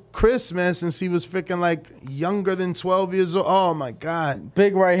know Chris, man, since he was freaking like younger than 12 years old. Oh my God.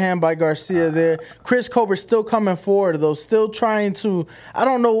 Big right hand by Garcia there. Chris Colbert still coming forward though, still trying to. I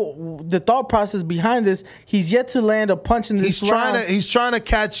don't know the thought process behind this. He's yet to land a punch in this round. He's trying to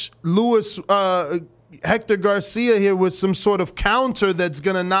catch Hector Garcia here with some sort of counter that's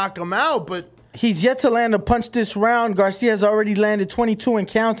gonna knock him out, but. He's yet to land a punch this round. Garcia has already landed 22 and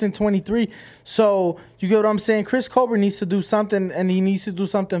counts in 23. So you get what I'm saying? Chris Colbert needs to do something, and he needs to do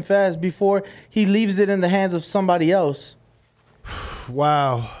something fast before he leaves it in the hands of somebody else.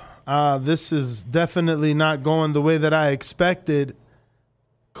 Wow. This is definitely not going the way that I expected.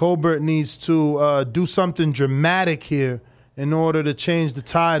 Colbert needs to do something dramatic here in order to change the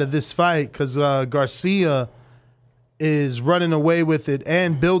tide of this fight, because Garcia is running away with it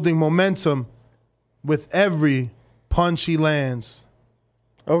and building momentum with every punch he lands.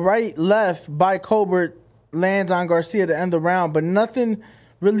 A right left by Colbert lands on Garcia to end the round, but nothing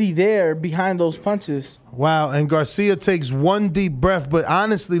really there behind those punches. Wow, and Garcia takes one deep breath, but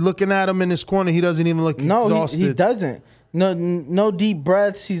honestly, looking at him in his corner, he doesn't even look exhausted. No, he doesn't. No deep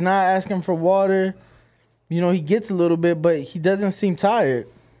breaths. He's not asking for water. He gets a little bit, but he doesn't seem tired.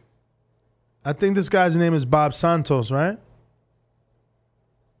 I think this guy's name is Bob Santos, right?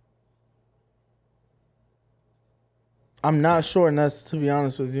 I'm not sure, Nuts, to be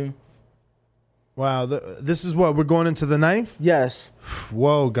honest with you. Wow, this is what? We're going into the ninth? Yes.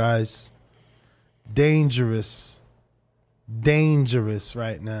 Whoa, guys. Dangerous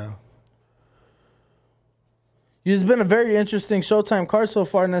right now. It's been a very interesting Showtime card so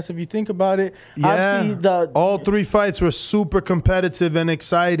far, Ness, if you think about it. Yeah, all three fights were super competitive and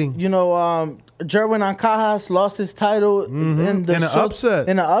exciting. Jerwin Ancajas lost his title in an upset.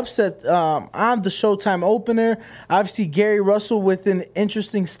 On the Showtime opener. Obviously, Gary Russell with an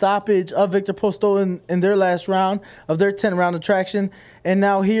interesting stoppage of Victor Postol in their last round of their 10-round attraction. And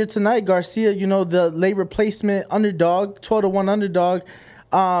now here tonight, Garcia, the late replacement underdog, 12-1 underdog,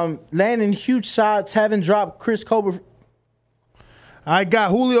 landing huge shots, having dropped Chris Colbert. I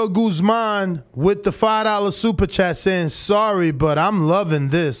got Julio Guzman with the $5 super chat saying, sorry, but I'm loving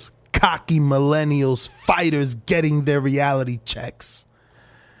this. Cocky millennials, fighters getting their reality checks.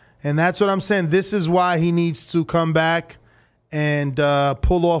 And that's what I'm saying. This is why he needs to come back and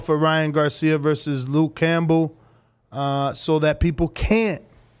pull off a Ryan Garcia versus Luke Campbell so that people can't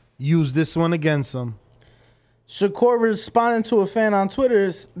use this one against him. Shakur responding to a fan on Twitter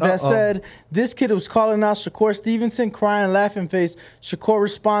that said, this kid was calling out Shakur Stevenson, crying, laughing face. Shakur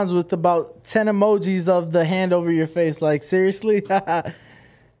responds with about 10 emojis of the hand over your face. Like, seriously?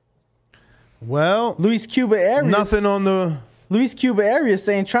 Well, Luis Cuba Arias. Nothing on the... Luis Cuba Arias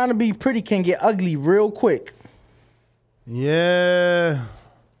saying trying to be pretty can get ugly real quick. Yeah.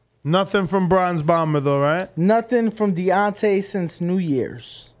 Nothing from Bronze Bomber, though, right? Nothing from Deontay since New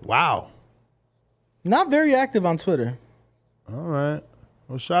Year's. Wow. Not very active on Twitter. All right.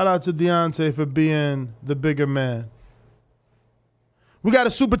 Well, shout out to Deontay for being the bigger man. We got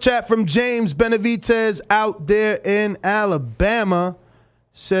a super chat from James Benavidez out there in Alabama.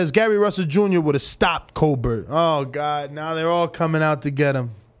 Says Gary Russell Jr. would have stopped Colbert. Oh, God. Now they're all coming out to get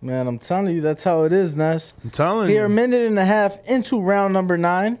him. Man, I'm telling you, that's how it is, Ness. I'm telling you. Here, a minute and a half into round number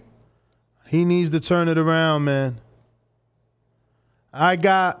 9. He needs to turn it around, man. I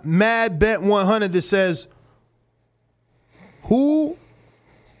got Mad Bet 100 that says, who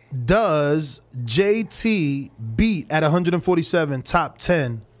does JT beat at 147? Top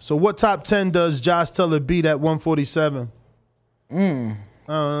 10. So what top 10 does Josh Taylor beat at 147?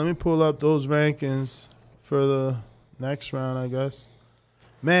 Let me pull up those rankings for the next round, I guess.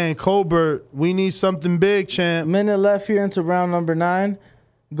 Man, Colbert, we need something big, champ. Minute left here into round number 9.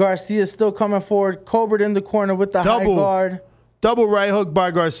 Garcia still coming forward. Colbert in the corner with the high guard. Double right hook by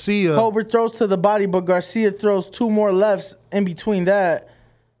Garcia. Colbert throws to the body, but Garcia throws 2 more lefts in between that.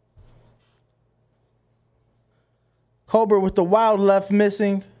 Colbert with the wild left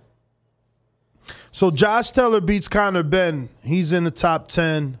missing. So Josh Taylor beats Conor Benn. He's in the top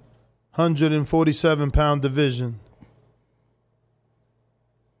 10, 147-pound division.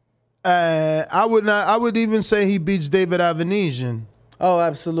 I would even say he beats David Avanesian. Oh,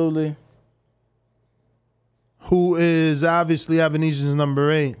 absolutely. Who is obviously Avanesian's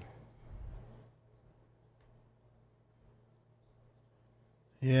number 8.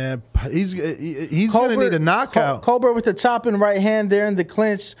 Yeah, he's going to need a knockout. Colbert with the chopping right hand there in the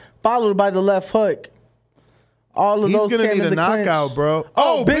clinch, followed by the left hook. All of he's those going to need a knockout, clinch. bro.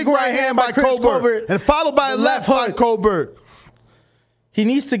 Oh, big right hand by Colbert. And followed by a left hook by Colbert. He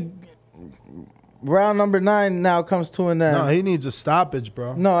needs to... round number 9 now comes to an end. No, he needs a stoppage,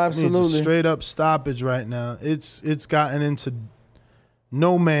 bro. No, He absolutely. needs a straight up stoppage right now. It's gotten into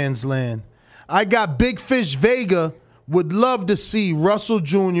no man's land. I got Big Fish Vega. Would love to see Russell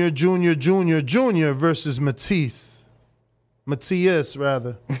Jr. versus Matias,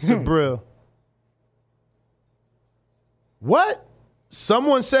 Sabril. What?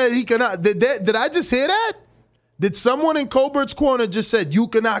 Someone said he cannot. Did I just hear that? Did someone in Colbert's corner just said you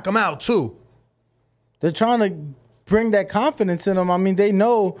can knock him out too? They're trying to bring that confidence in him. I mean, they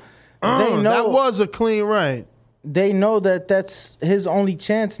know. That was a clean right. They know that that's his only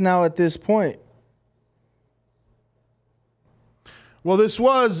chance now at this point. Well, this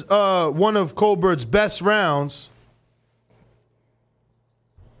was one of Colbert's best rounds.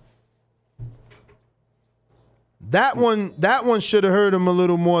 That one should have hurt him a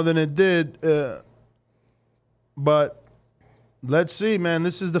little more than it did. But let's see, man.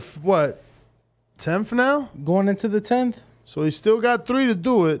 This is the 10th now? Going into the 10th? So he still got 3 to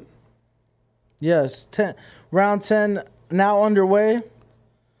do it. Yes, round 10 now underway.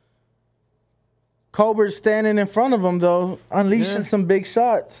 Colbert standing in front of him, though, unleashing some big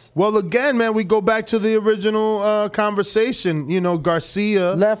shots. Well, again, man, we go back to the original conversation. You know,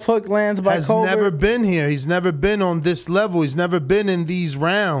 Garcia left hook lands by Colbert. Has never been here. He's never been on this level. He's never been in these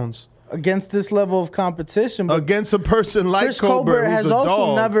rounds. Against this level of competition. But against a person like Chris Colbert who's has a also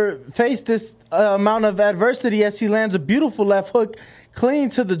dog. never faced this amount of adversity as he lands a beautiful left hook clean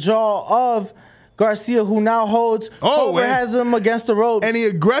to the jaw of Garcia, who now holds. Colbert has him against the ropes. And he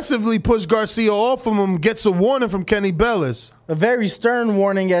aggressively pushed Garcia off of him, gets a warning from Kenny Bellis. A very stern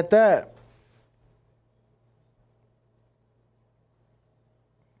warning at that.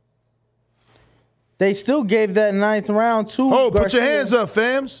 They still gave that 9th round to Garcia. Put your hands up,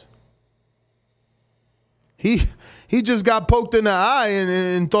 fams. He just got poked in the eye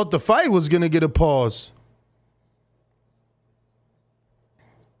and thought the fight was going to get a pause.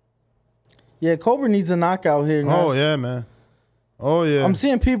 Yeah, Colbert needs a knockout here. Ness. Oh, yeah, man. Oh, yeah. I'm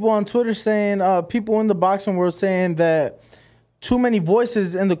seeing people on Twitter saying, people in the boxing world saying that too many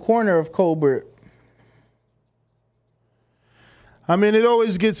voices in the corner of Colbert. I mean, it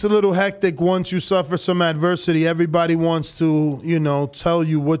always gets a little hectic once you suffer some adversity. Everybody wants to, tell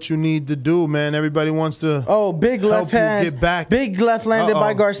you what you need to do, man. Everybody wants to big left hand. Get back. Big left landed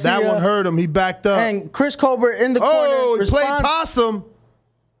by Garcia. That one hurt him. He backed up. And Chris Colbert in the corner. Oh, he played possum.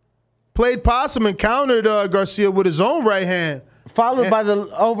 Played possum and countered Garcia with his own right hand. Followed by the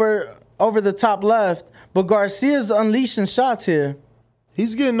over the top left. But Garcia's unleashing shots here.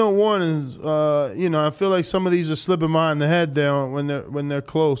 He's getting no warnings. I feel like some of these are slipping behind the head there when they're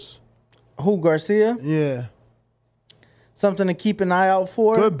close. Who, Garcia? Yeah. Something to keep an eye out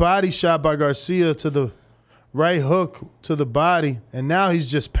for. Good body shot by Garcia to the right hook to the body. And now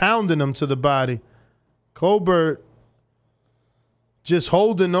he's just pounding him to the body. Colbert just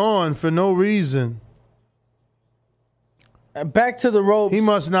holding on for no reason. Back to the ropes. He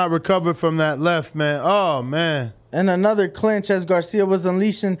must not recover from that left, man. Oh, man. And another clinch as Garcia was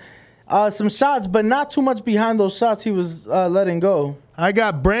unleashing some shots, but not too much behind those shots he was letting go. I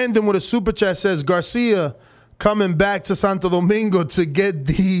got Brandon with a super chat says, Garcia coming back to Santo Domingo to get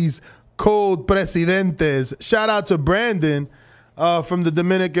these cold presidentes. Shout out to Brandon from the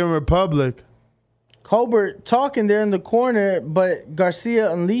Dominican Republic. Colbert talking there in the corner, but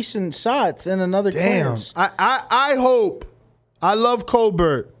Garcia unleashing shots and another clinch. I hope. I love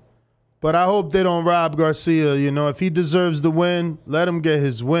Colbert. But I hope they don't rob Garcia. If he deserves the win, let him get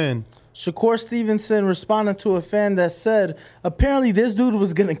his win. Shakur Stevenson responding to a fan that said, apparently this dude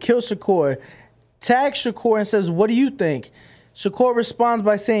was going to kill Shakur. Tags Shakur and says, what do you think? Shakur responds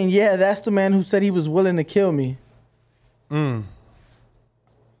by saying, yeah, that's the man who said he was willing to kill me. Damn,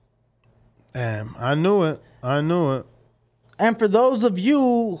 I knew it. And for those of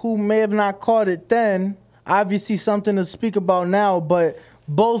you who may have not caught it then, obviously something to speak about now, but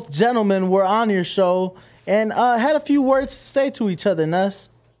both gentlemen were on your show and had a few words to say to each other, Ness.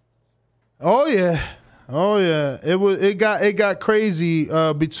 Oh yeah. It got crazy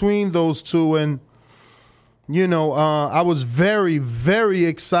between those two, and I was very, very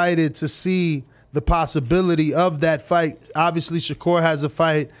excited to see the possibility of that fight. Obviously, Shakur has a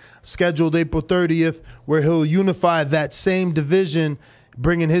fight scheduled April 30th where he'll unify that same division,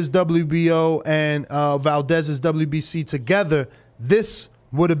 bringing his WBO and Valdez's WBC together. This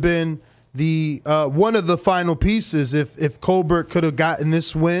would have been the one of the final pieces if Colbert could have gotten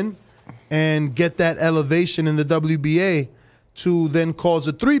this win and get that elevation in the WBA to then cause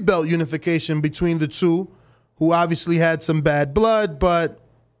a 3-belt unification between the two, who obviously had some bad blood, but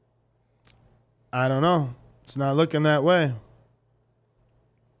I don't know. It's not looking that way.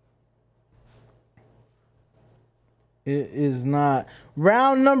 It is not.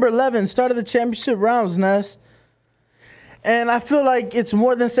 Round number 11, start of the championship rounds, Ness. And I feel like it's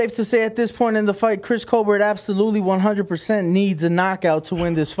more than safe to say at this point in the fight, Chris Colbert absolutely 100% needs a knockout to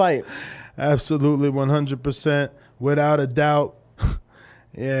win this fight. Absolutely 100%, without a doubt.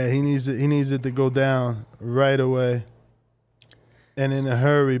 Yeah, he needs it to go down right away. And in a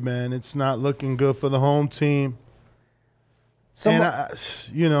hurry, man. It's not looking good for the home team. There's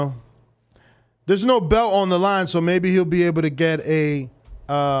no belt on the line, so maybe he'll be able to get a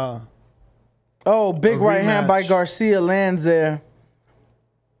big right hand by Garcia lands there.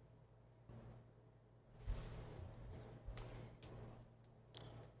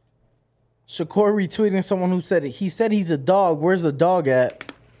 Shakur retweeting someone who said he said he's a dog. Where's the dog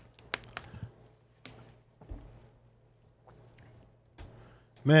at?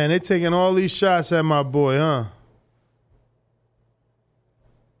 Man, they taking all these shots at my boy, huh?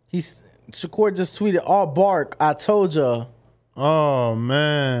 Shakur just tweeted, all bark, I told ya. Oh,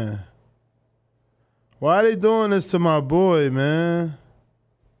 man. Why are they doing this to my boy, man?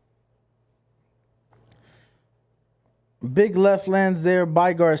 Big left lands there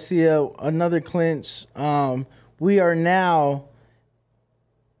by Garcia. Another clinch. We are now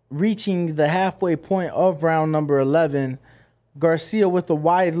reaching the halfway point of round number 11. Garcia with a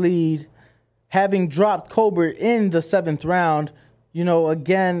wide lead, having dropped Colbert in the 7th round.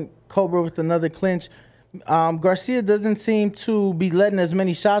 Again, Colbert with another clinch. Garcia doesn't seem to be letting as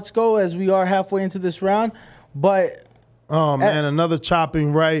many shots go as we are halfway into this round, but oh man, another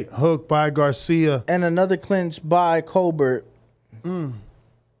chopping right hook by Garcia and another clinch by Colbert.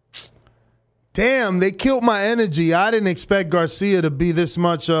 Damn, they killed my energy. I didn't expect Garcia to be this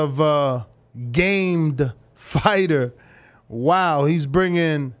much of a gamed fighter. Wow, he's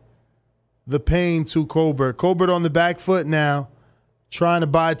bringing the pain to Colbert. Colbert on the back foot now, trying to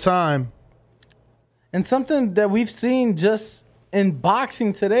buy time. And something that we've seen just in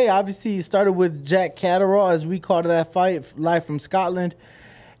boxing today, obviously he started with Jack Catterall, as we called that fight, live from Scotland.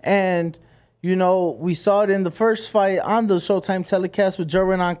 And, we saw it in the first fight on the Showtime telecast with Joe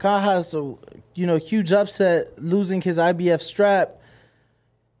Renan Cajas. So, huge upset, losing his IBF strap.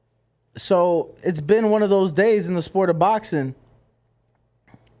 So it's been one of those days in the sport of boxing.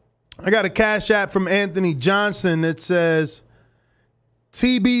 I got a cash app from Anthony Johnson that says,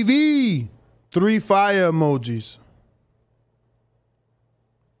 TBV, 3 fire emojis.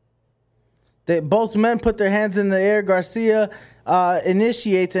 Both men put their hands in the air. Garcia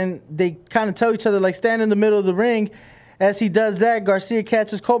initiates, and they kind of tell each other, like, stand in the middle of the ring. As he does that, Garcia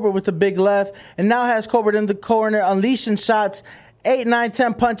catches Colbert with a big left and now has Colbert in the corner, unleashing shots, 8, 9,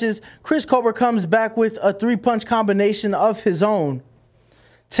 10 punches. Chris Colbert comes back with a 3-punch combination of his own.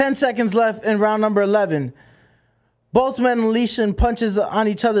 10 seconds left in round number 11. Both men unleashing punches on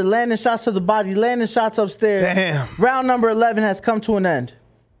each other, landing shots to the body, landing shots upstairs. Damn. Round number 11 has come to an end.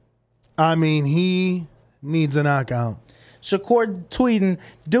 I mean, he needs a knockout. Shakur tweeting,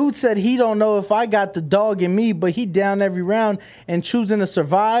 dude said he don't know if I got the dog in me, but he down every round and choosing to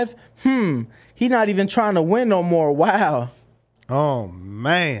survive. He not even trying to win no more. Wow. Oh,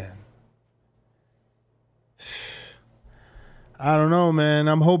 man. I don't know, man.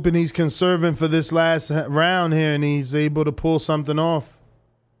 I'm hoping he's conserving for this last round here and he's able to pull something off.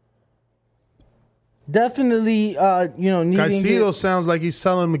 Definitely, needing Caicedo sounds like he's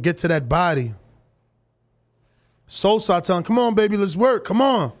telling him to get to that body. Sosa telling him, come on, baby, let's work. Come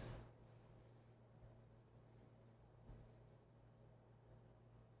on.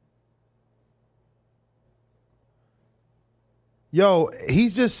 Yo,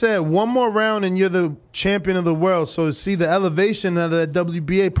 he's just said one more round and you're the champion of the world. So see, the elevation of the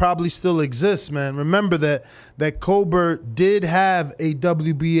WBA probably still exists, man. Remember that Colbert did have a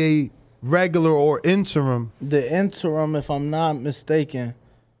WBA regular or interim. The interim, if I'm not mistaken.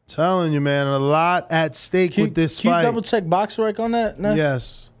 Telling you, man, a lot at stake with this fight. Can you double check BoxRec on that, Ness?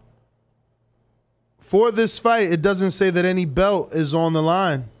 Yes. For this fight, it doesn't say that any belt is on the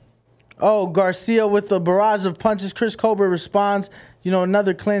line. Oh, Garcia with the barrage of punches. Chris Colbert responds.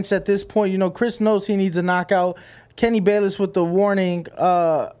 Another clinch at this point. Chris knows he needs a knockout. Kenny Bayless with the warning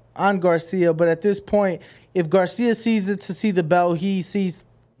on Garcia. But at this point, if Garcia sees it to see the belt, he sees,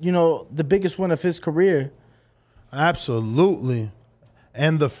 the biggest win of his career. Absolutely.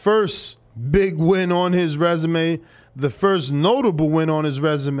 And the first big win on his resume, the first notable win on his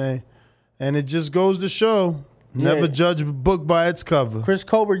resume. And it just goes to show, never judge a book by its cover. Chris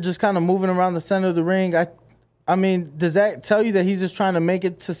Colbert just kind of moving around the center of the ring. I mean, does that tell you that he's just trying to make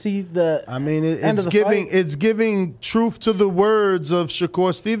it to see the it's giving truth to the words of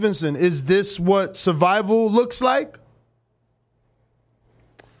Shakur Stevenson. Is this what survival looks like?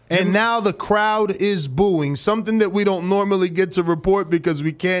 And now the crowd is booing, something that we don't normally get to report because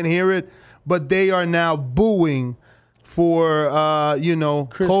we can't hear it, but they are now booing for,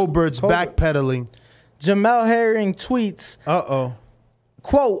 Colbert's backpedaling. Jamel Herring tweets,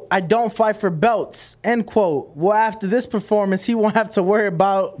 quote, "I don't fight for belts," end quote. Well, after this performance, he won't have to worry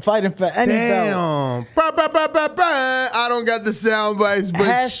about fighting for any belt. I don't got the sound bites,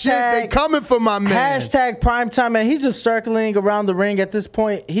 but shit, they coming for my man. Hashtag primetime, man. He's just circling around the ring at this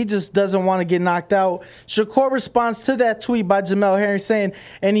point. He just doesn't want to get knocked out. Shakur responds to that tweet by Jamel Herring saying,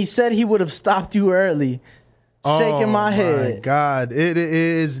 "And he said he would have stopped you early." Shaking my head. Oh, my God. It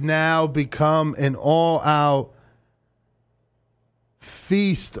is now become an all-out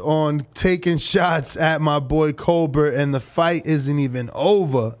feast on taking shots at my boy Colbert, and the fight isn't even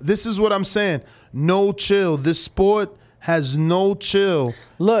over. This is what I'm saying. No chill. This sport has no chill.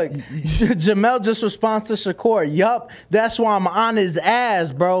 Look, Jamel just responds to Shakur. Yup, that's why I'm on his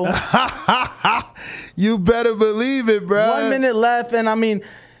ass, bro. You better believe it, bro. 1 minute left, and I mean,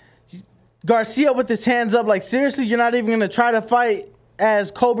 Garcia with his hands up, like, seriously, you're not even going to try to fight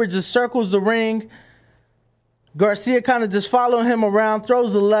as Colbert just circles the ring. Garcia kind of just following him around,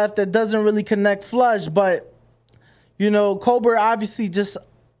 throws the left that doesn't really connect flush, but, Colbert obviously just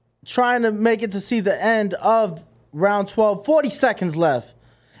trying to make it to see the end of round 12. 40 seconds left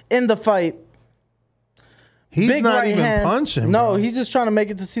in the fight. He's Big not right even hand. punching, No, bro. he's just trying to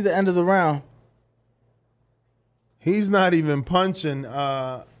make it to see the end of the round. He's not even punching.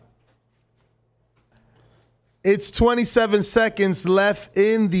 It's 27 seconds left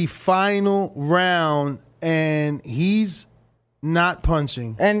in the final round, and he's not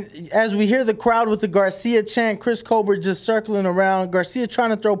punching. And as we hear the crowd with the Garcia chant, Chris Colbert just circling around. Garcia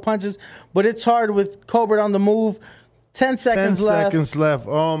trying to throw punches, but it's hard with Colbert on the move. 10 seconds left. 10 seconds left.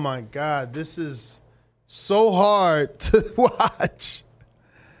 Oh, my God. This is so hard to watch.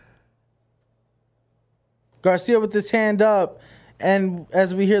 Garcia with his hand up, and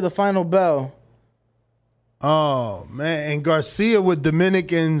as we hear the final bell. Oh, man. And Garcia with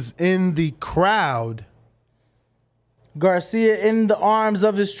Dominicans in the crowd. Garcia in the arms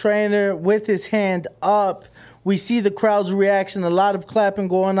of his trainer with his hand up. We see the crowd's reaction, a lot of clapping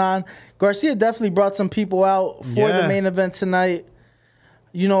going on. Garcia definitely brought some people out for the main event tonight.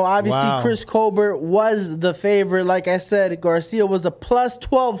 Obviously Chris Colbert was the favorite. Like I said, Garcia was a plus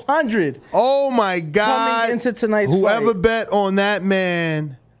 1,200. Oh, my God. Coming into tonight's Whoever fight. bet on that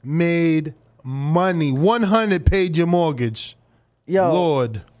man made money. 100 paid your mortgage. Yo,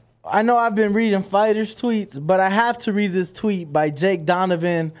 Lord. I know I've been reading fighters' tweets, but I have to read this tweet by Jake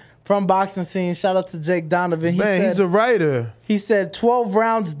Donovan from Boxing Scene. Shout out to Jake Donovan. He's a writer. He said, 12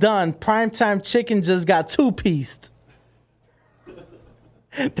 rounds done. Primetime chicken just got two-pieced.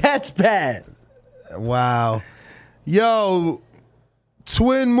 That's bad. Wow. Yo,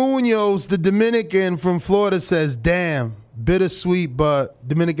 Twin Munoz, the Dominican from Florida, says, damn, bittersweet, but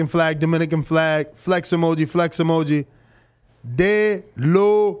Dominican flag, flex emoji. De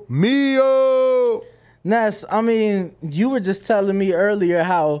lo mio. Ness, I mean, you were just telling me earlier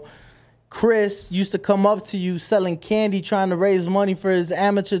how Chris used to come up to you selling candy, trying to raise money for his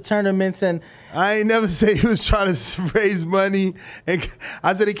amateur tournaments, and I ain't never say he was trying to raise money. And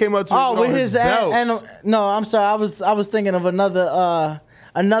I said he came up to me with his belts. No, I'm sorry. I was thinking of another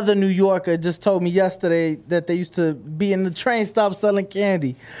New Yorker just told me yesterday that they used to be in the train stop selling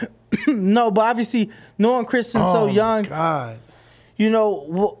candy. No, but obviously knowing Chris since so young, God,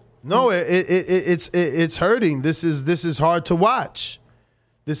 no, it's hurting. This is hard to watch.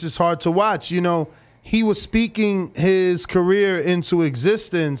 This is hard to watch. He was speaking his career into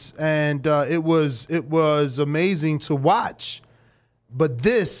existence, and it was amazing to watch. But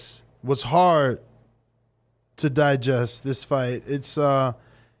this was hard to digest. This fight, it's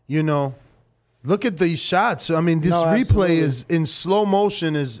look at these shots. I mean, this replay is in slow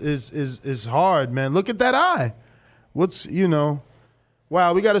motion. Is hard, man. Look at that eye.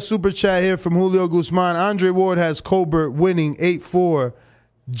 Wow. We got a super chat here from Julio Guzman. Andre Ward has Colbert winning 8-4.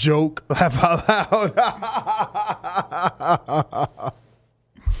 Joke. Laugh out loud.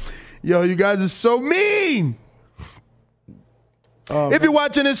 Yo, you guys are so mean. If you're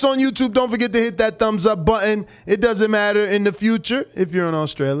watching this on YouTube, don't forget to hit that thumbs up button. It doesn't matter in the future if you're in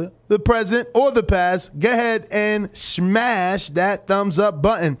Australia, the present, or the past. Go ahead and smash that thumbs up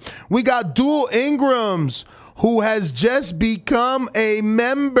button. We got Dual Ingrams, who has just become a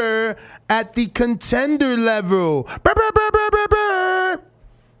member at the contender level.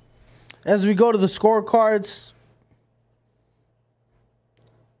 As we go to the scorecards,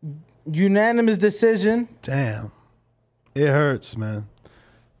 unanimous decision. Damn. It hurts, man.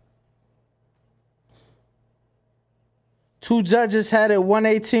 2 judges had it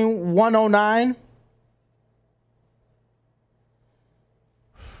 118-109.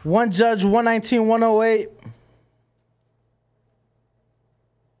 1 judge 119-108.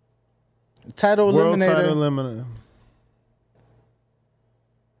 Title World eliminator. title eliminator.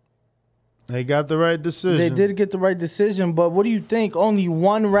 They got the right decision. They did get the right decision, but what do you think? Only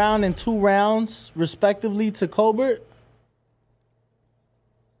 1 round and 2 rounds, respectively, to Colbert?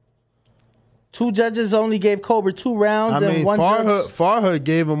 2 judges only gave Colbert 2 rounds, and 1 judge. Farhood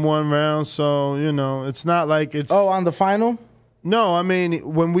gave him 1 round, so it's not like it's. Oh, on the final? No, I mean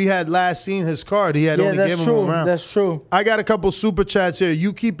when we had last seen his card, he had only given him 1 round. That's true. I got a couple super chats here.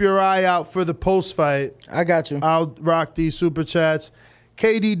 You keep your eye out for the post fight. I got you. I'll rock these super chats.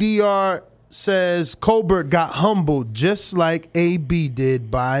 KDDR says Colbert got humbled just like AB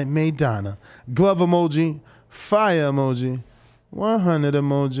did by Maidana. Glove emoji, fire emoji, 100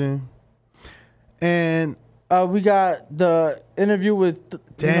 emoji. And we got the interview with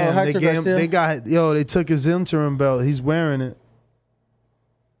Hector Garcia. They took his interim belt. He's wearing it.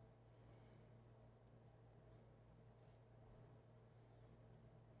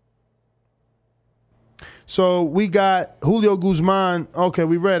 So we got Julio Guzman. Okay,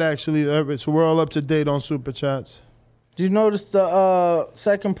 we read actually. So we're all up to date on super chats. Did you notice the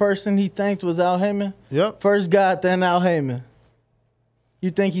second person he thanked was Al Heyman? Yep. First guy, then Al Heyman.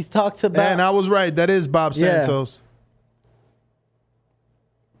 You think he's talked about? And I was right. That is Bob Santos.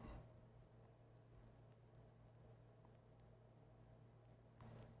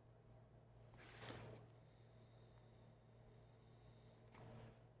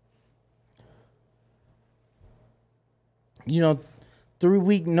 Yeah.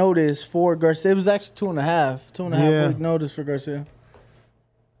 3-week notice for Garcia. It was actually 2.5. 2.5 week notice for Garcia.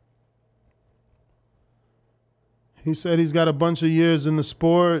 He said he's got a bunch of years in the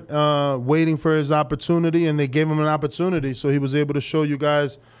sport waiting for his opportunity, and they gave him an opportunity, so he was able to show you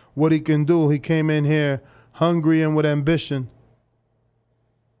guys what he can do. He came in here hungry and with ambition.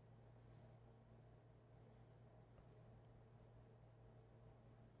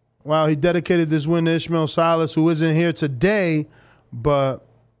 Wow, he dedicated this win to Ishmael Salas, who isn't here today, but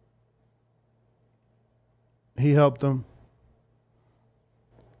he helped him.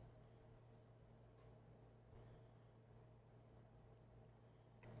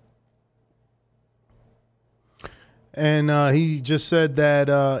 And he just said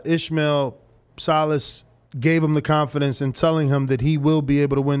that Ishmael Salas gave him the confidence in telling him that he will be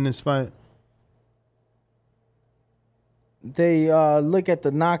able to win this fight. They look at the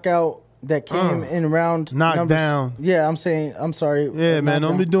knockout that came in round knocked down. Yeah, I'm sorry. Yeah, man,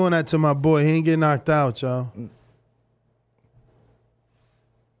 don't be doing that to my boy. He ain't get knocked out, y'all.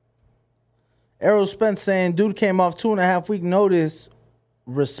 Errol Spence saying, dude came off 2.5 week notice.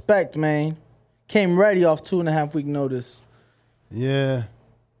 Respect, man. Came ready off 2.5 week notice. Yeah.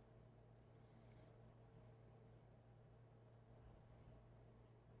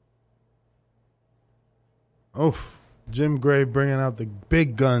 Oof. Jim Gray bringing out the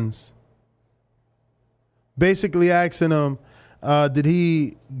big guns. Basically asking him, did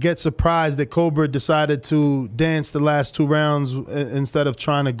he get surprised that Colbert decided to dance the last 2 rounds instead of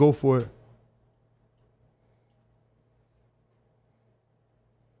trying to go for it?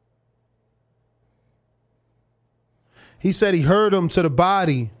 He said he hurt him to the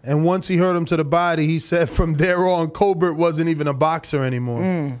body, and once he hurt him to the body, he said from there on, Colbert wasn't even a boxer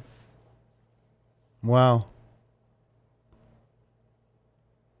anymore. Wow.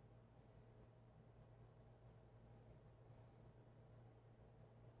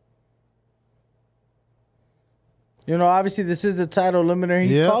 Obviously this is the title limiter.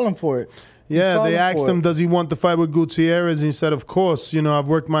 He's calling for it. Yeah, they asked him, does he want the fight with Gutierrez? And he said, of course. I've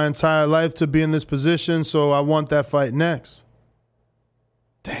worked my entire life to be in this position, so I want that fight next.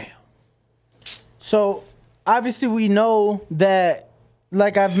 Damn. So, obviously we know that,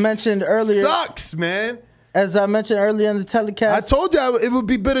 like I've mentioned earlier. Sucks, man. As I mentioned earlier in the telecast. I told you it would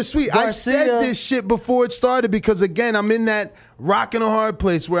be bittersweet. Garcia, I said this shit before it started because, again, I'm in that rock and a hard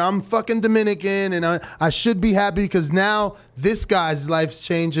place where I'm fucking Dominican and I should be happy because now this guy's life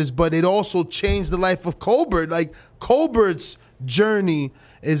changes, but it also changed the life of Colbert. Like, Colbert's journey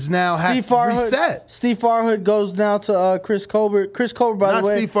is now reset. Steve Farhood goes now to Chris Colbert. Chris Colbert, by the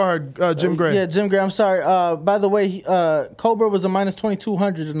way. Not Steve Farhood, Jim Gray. Yeah, Jim Gray. I'm sorry. By the way, Colbert was a minus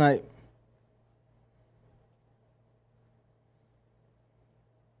 2,200 tonight.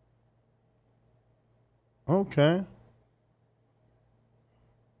 Okay.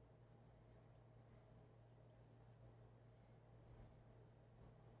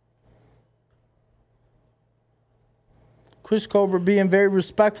 Chris Colbert being very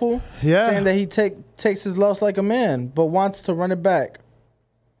respectful, saying that he takes his loss like a man, but wants to run it back.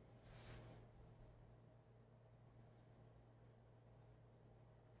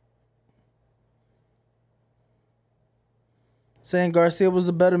 Saying Garcia was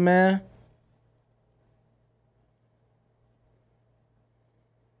a better man.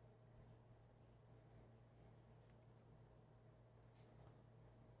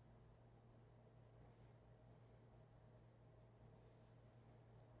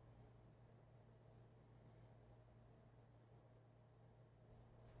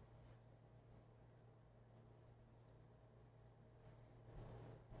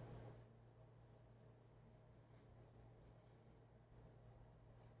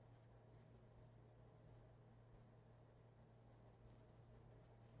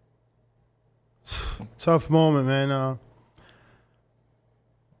 Tough moment, man.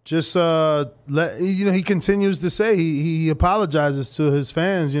 He continues to say he apologizes to his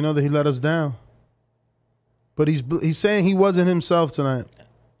fans, that he let us down. But he's saying he wasn't himself tonight.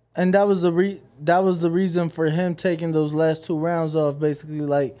 And that was the reason for him taking those last 2 rounds off, basically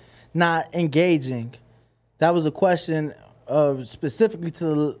like not engaging. That was a question specifically to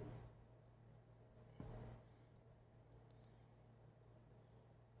the.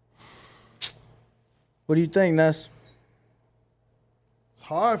 What do you think, Ness? It's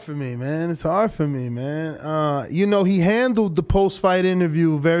hard for me, man. He handled the post-fight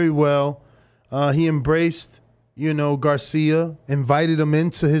interview very well. He embraced, Garcia, invited him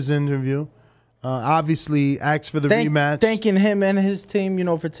into his interview. Obviously, asked for the rematch. Thanking him and his team,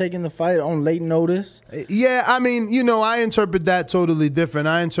 for taking the fight on late notice. Yeah, I mean, I interpret that totally different.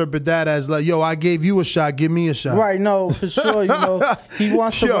 I interpret that as like, I gave you a shot, give me a shot. Right, no, for sure. He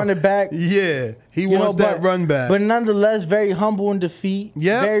wants to run it back. Yeah, he wants that run back. But nonetheless, very humble in defeat.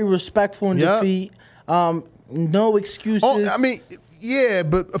 Yeah. Very respectful in defeat. No excuses. Oh, I mean, yeah,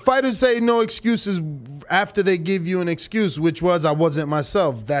 but fighters say no excuses after they give you an excuse, which was I wasn't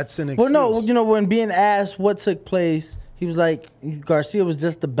myself. That's an excuse. Well, no, when being asked what took place, he was like, Garcia was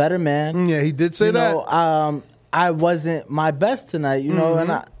just a better man. Yeah, he did say that. I wasn't my best tonight,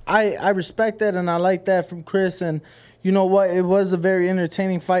 and I respect that and I like that from Chris. And you know what? It was a very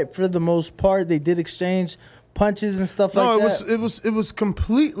entertaining fight for the most part. They did exchange punches and stuff like that. No, it was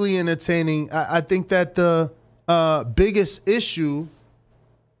completely entertaining. I think that the biggest issue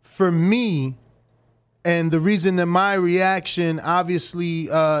for me, and the reason that my reaction obviously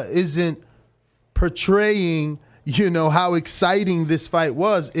isn't portraying, how exciting this fight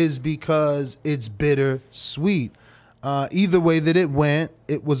was, is because it's bittersweet. Either way that it went,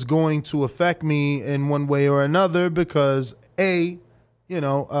 it was going to affect me in one way or another because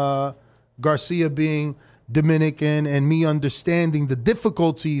Garcia being Dominican and me understanding the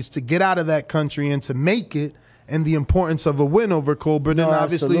difficulties to get out of that country and to make it, and the importance of a win over Colbert, and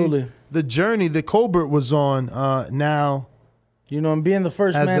obviously the journey that Colbert was on now. And being the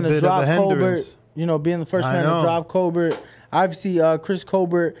first man to drop Colbert, obviously Chris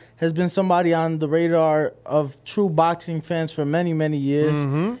Colbert has been somebody on the radar of true boxing fans for many, many years.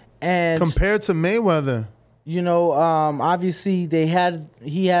 Mm-hmm. And compared to Mayweather, obviously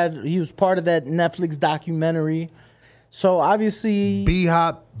he was part of that Netflix documentary. So obviously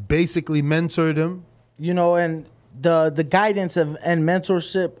B-Hop basically mentored him. And the guidance and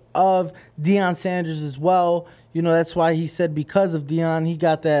mentorship of Deion Sanders as well. That's why he said because of Deion, he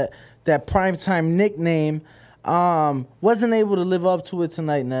got that primetime nickname. Wasn't able to live up to it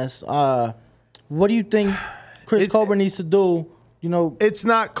tonight, Ness. What do you think Chris Colbert needs to do? It's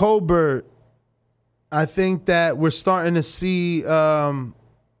not Colbert. I think that we're starting to see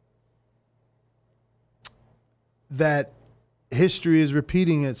that history is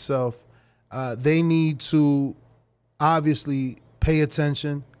repeating itself. They need to obviously pay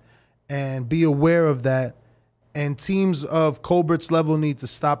attention and be aware of that. And teams of Colbert's level need to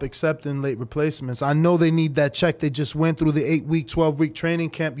stop accepting late replacements. I know they need that check. They just went through the 8-week, 12-week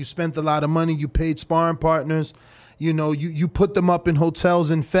training camp. You spent a lot of money. You paid sparring partners. You put them up in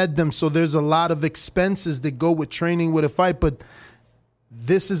hotels and fed them. So there's a lot of expenses that go with training with a fight. But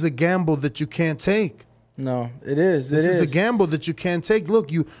this is a gamble that you can't take. No, it is. This is a gamble that you can't take.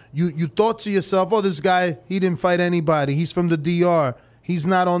 Look, you thought to yourself, this guy, he didn't fight anybody. He's from the DR. He's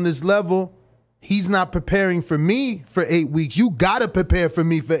not on this level. He's not preparing for me for 8 weeks. You got to prepare for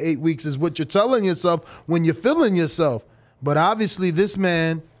me for 8 weeks is what you're telling yourself when you're feeling yourself. But obviously this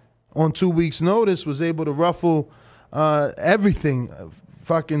man on 2 weeks' notice was able to ruffle everything.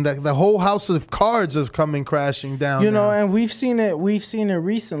 Fucking the whole house of cards is coming crashing down. And we've seen it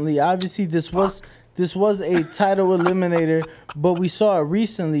recently. Obviously this was a title eliminator, but we saw it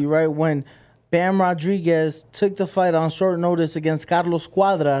recently, right? When Bam Rodriguez took the fight on short notice against Carlos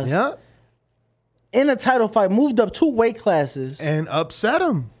Cuadras. Yeah. In a title fight, moved up 2 weight classes. And upset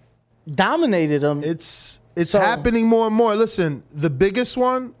him. Dominated him. It's happening more and more. Listen, the biggest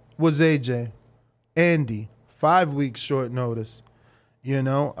one was AJ. Andy. 5 weeks short notice. You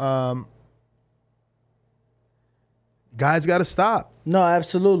know, guys got to stop. No,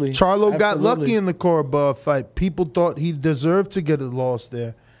 absolutely. Charlo got lucky in the Korobov fight. People thought he deserved to get a loss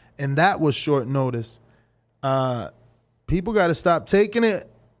there, and that was short notice. People got to stop taking it.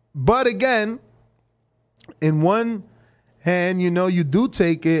 But again, in one hand, you know, you do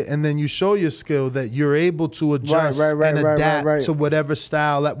take it, and then you show your skill that you're able to adjust and adapt to whatever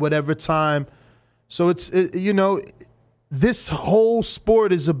style at whatever time. So you know, this whole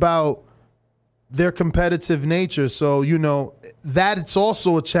sport is about their competitive nature. So, you know, that it's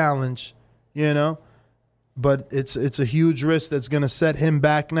also a challenge, you know, but it's a huge risk that's going to set him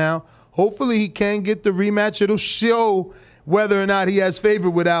back now. Hopefully he can get the rematch. It'll show whether or not he has favor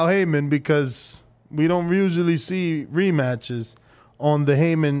with Al Heyman, because we don't usually see rematches on the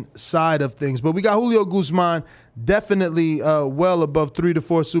Heyman side of things. But we got Julio Guzman, definitely well above 3 to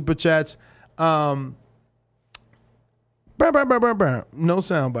 4 super chats. No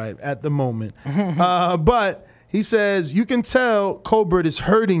soundbite at the moment. But he says, you can tell Colbert is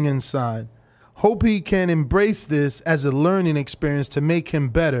hurting inside. Hope he can embrace this as a learning experience to make him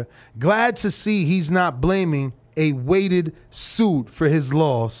better. Glad to see he's not blaming a weighted suit for his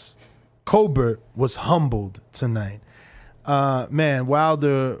loss. Colbert was humbled tonight. Man,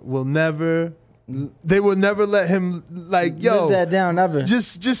 Wilder will never... They will never let him, like, yo, live that down ever.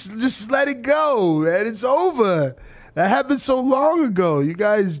 Just let it go, man. It's over. That happened so long ago. You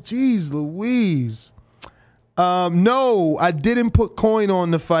guys, geez, Louise. No, I didn't put coin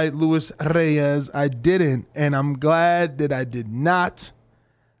on the fight, Luis Reyes. I didn't, and I'm glad that I did not.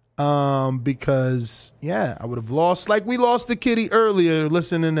 Because I would have lost. Like we lost to Kitty earlier,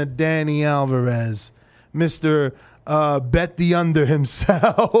 listening to Danny Alvarez, Mr. Bet the under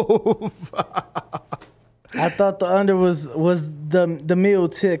himself. I thought the under was the meal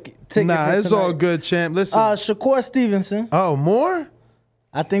ticket. Nah, it's all good, champ. Listen, Shakur Stevenson. Oh, more?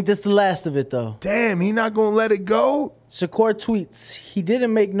 I think this is the last of it, though. Damn, he not gonna let it go. Shakur tweets, he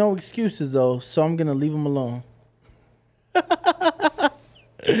didn't make no excuses though, so I'm gonna leave him alone.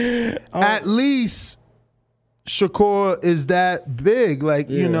 At least Shakur is that big, like,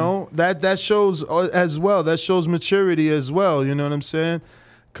 you know, that shows as well. That shows maturity as well. You know what I'm saying?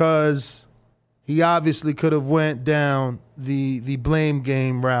 Because he obviously could have went down the blame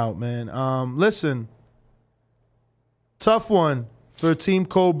game route, man. Listen, tough one for Team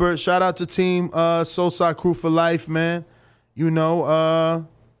Colbert. Shout out to Team Sosa Crew for life, man. You know,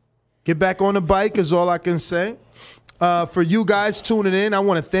 get back on the bike is all I can say. For you guys tuning in, I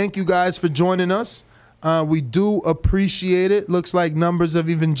want to thank you guys for joining us. We do appreciate it. Looks like numbers have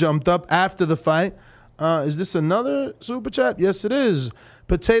even jumped up after the fight. Is this another super chat? Yes, it is.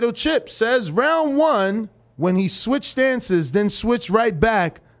 Potato Chip says, round 1, when he switched stances, then switched right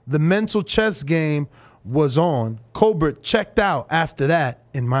back, the mental chess game was on. Colbert checked out after that,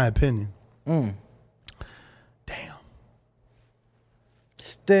 in my opinion. Damn.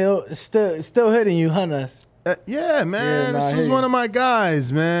 Still hitting you, huh, Nuss? Yeah, man. This was one of my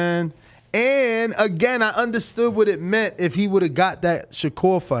guys, man. And again, I understood what it meant if he would have got that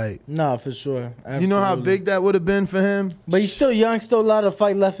Shakur fight. No, for sure. Absolutely. You know how big that would have been for him? But he's still young, still a lot of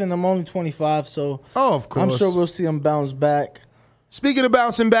fight left in him, only 25, so of course. I'm sure we'll see him bounce back. Speaking of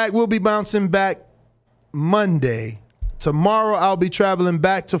bouncing back, we'll be bouncing back Monday. Tomorrow I'll be traveling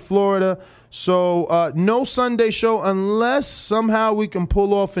back to Florida. So no Sunday show unless somehow we can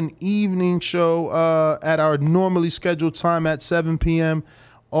pull off an evening show at our normally scheduled time at 7 p.m.,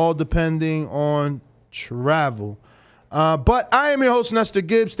 all depending on travel. But I am your host, Nestor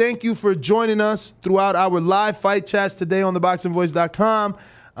Gibbs. Thank you for joining us throughout our live fight chats today on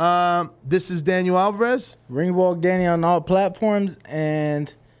theboxingvoice.com. This is Daniel Alvarez. Ringwalk Danny on all platforms.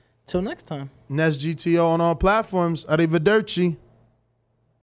 And till next time. Nes GTO on all platforms. Arrivederci.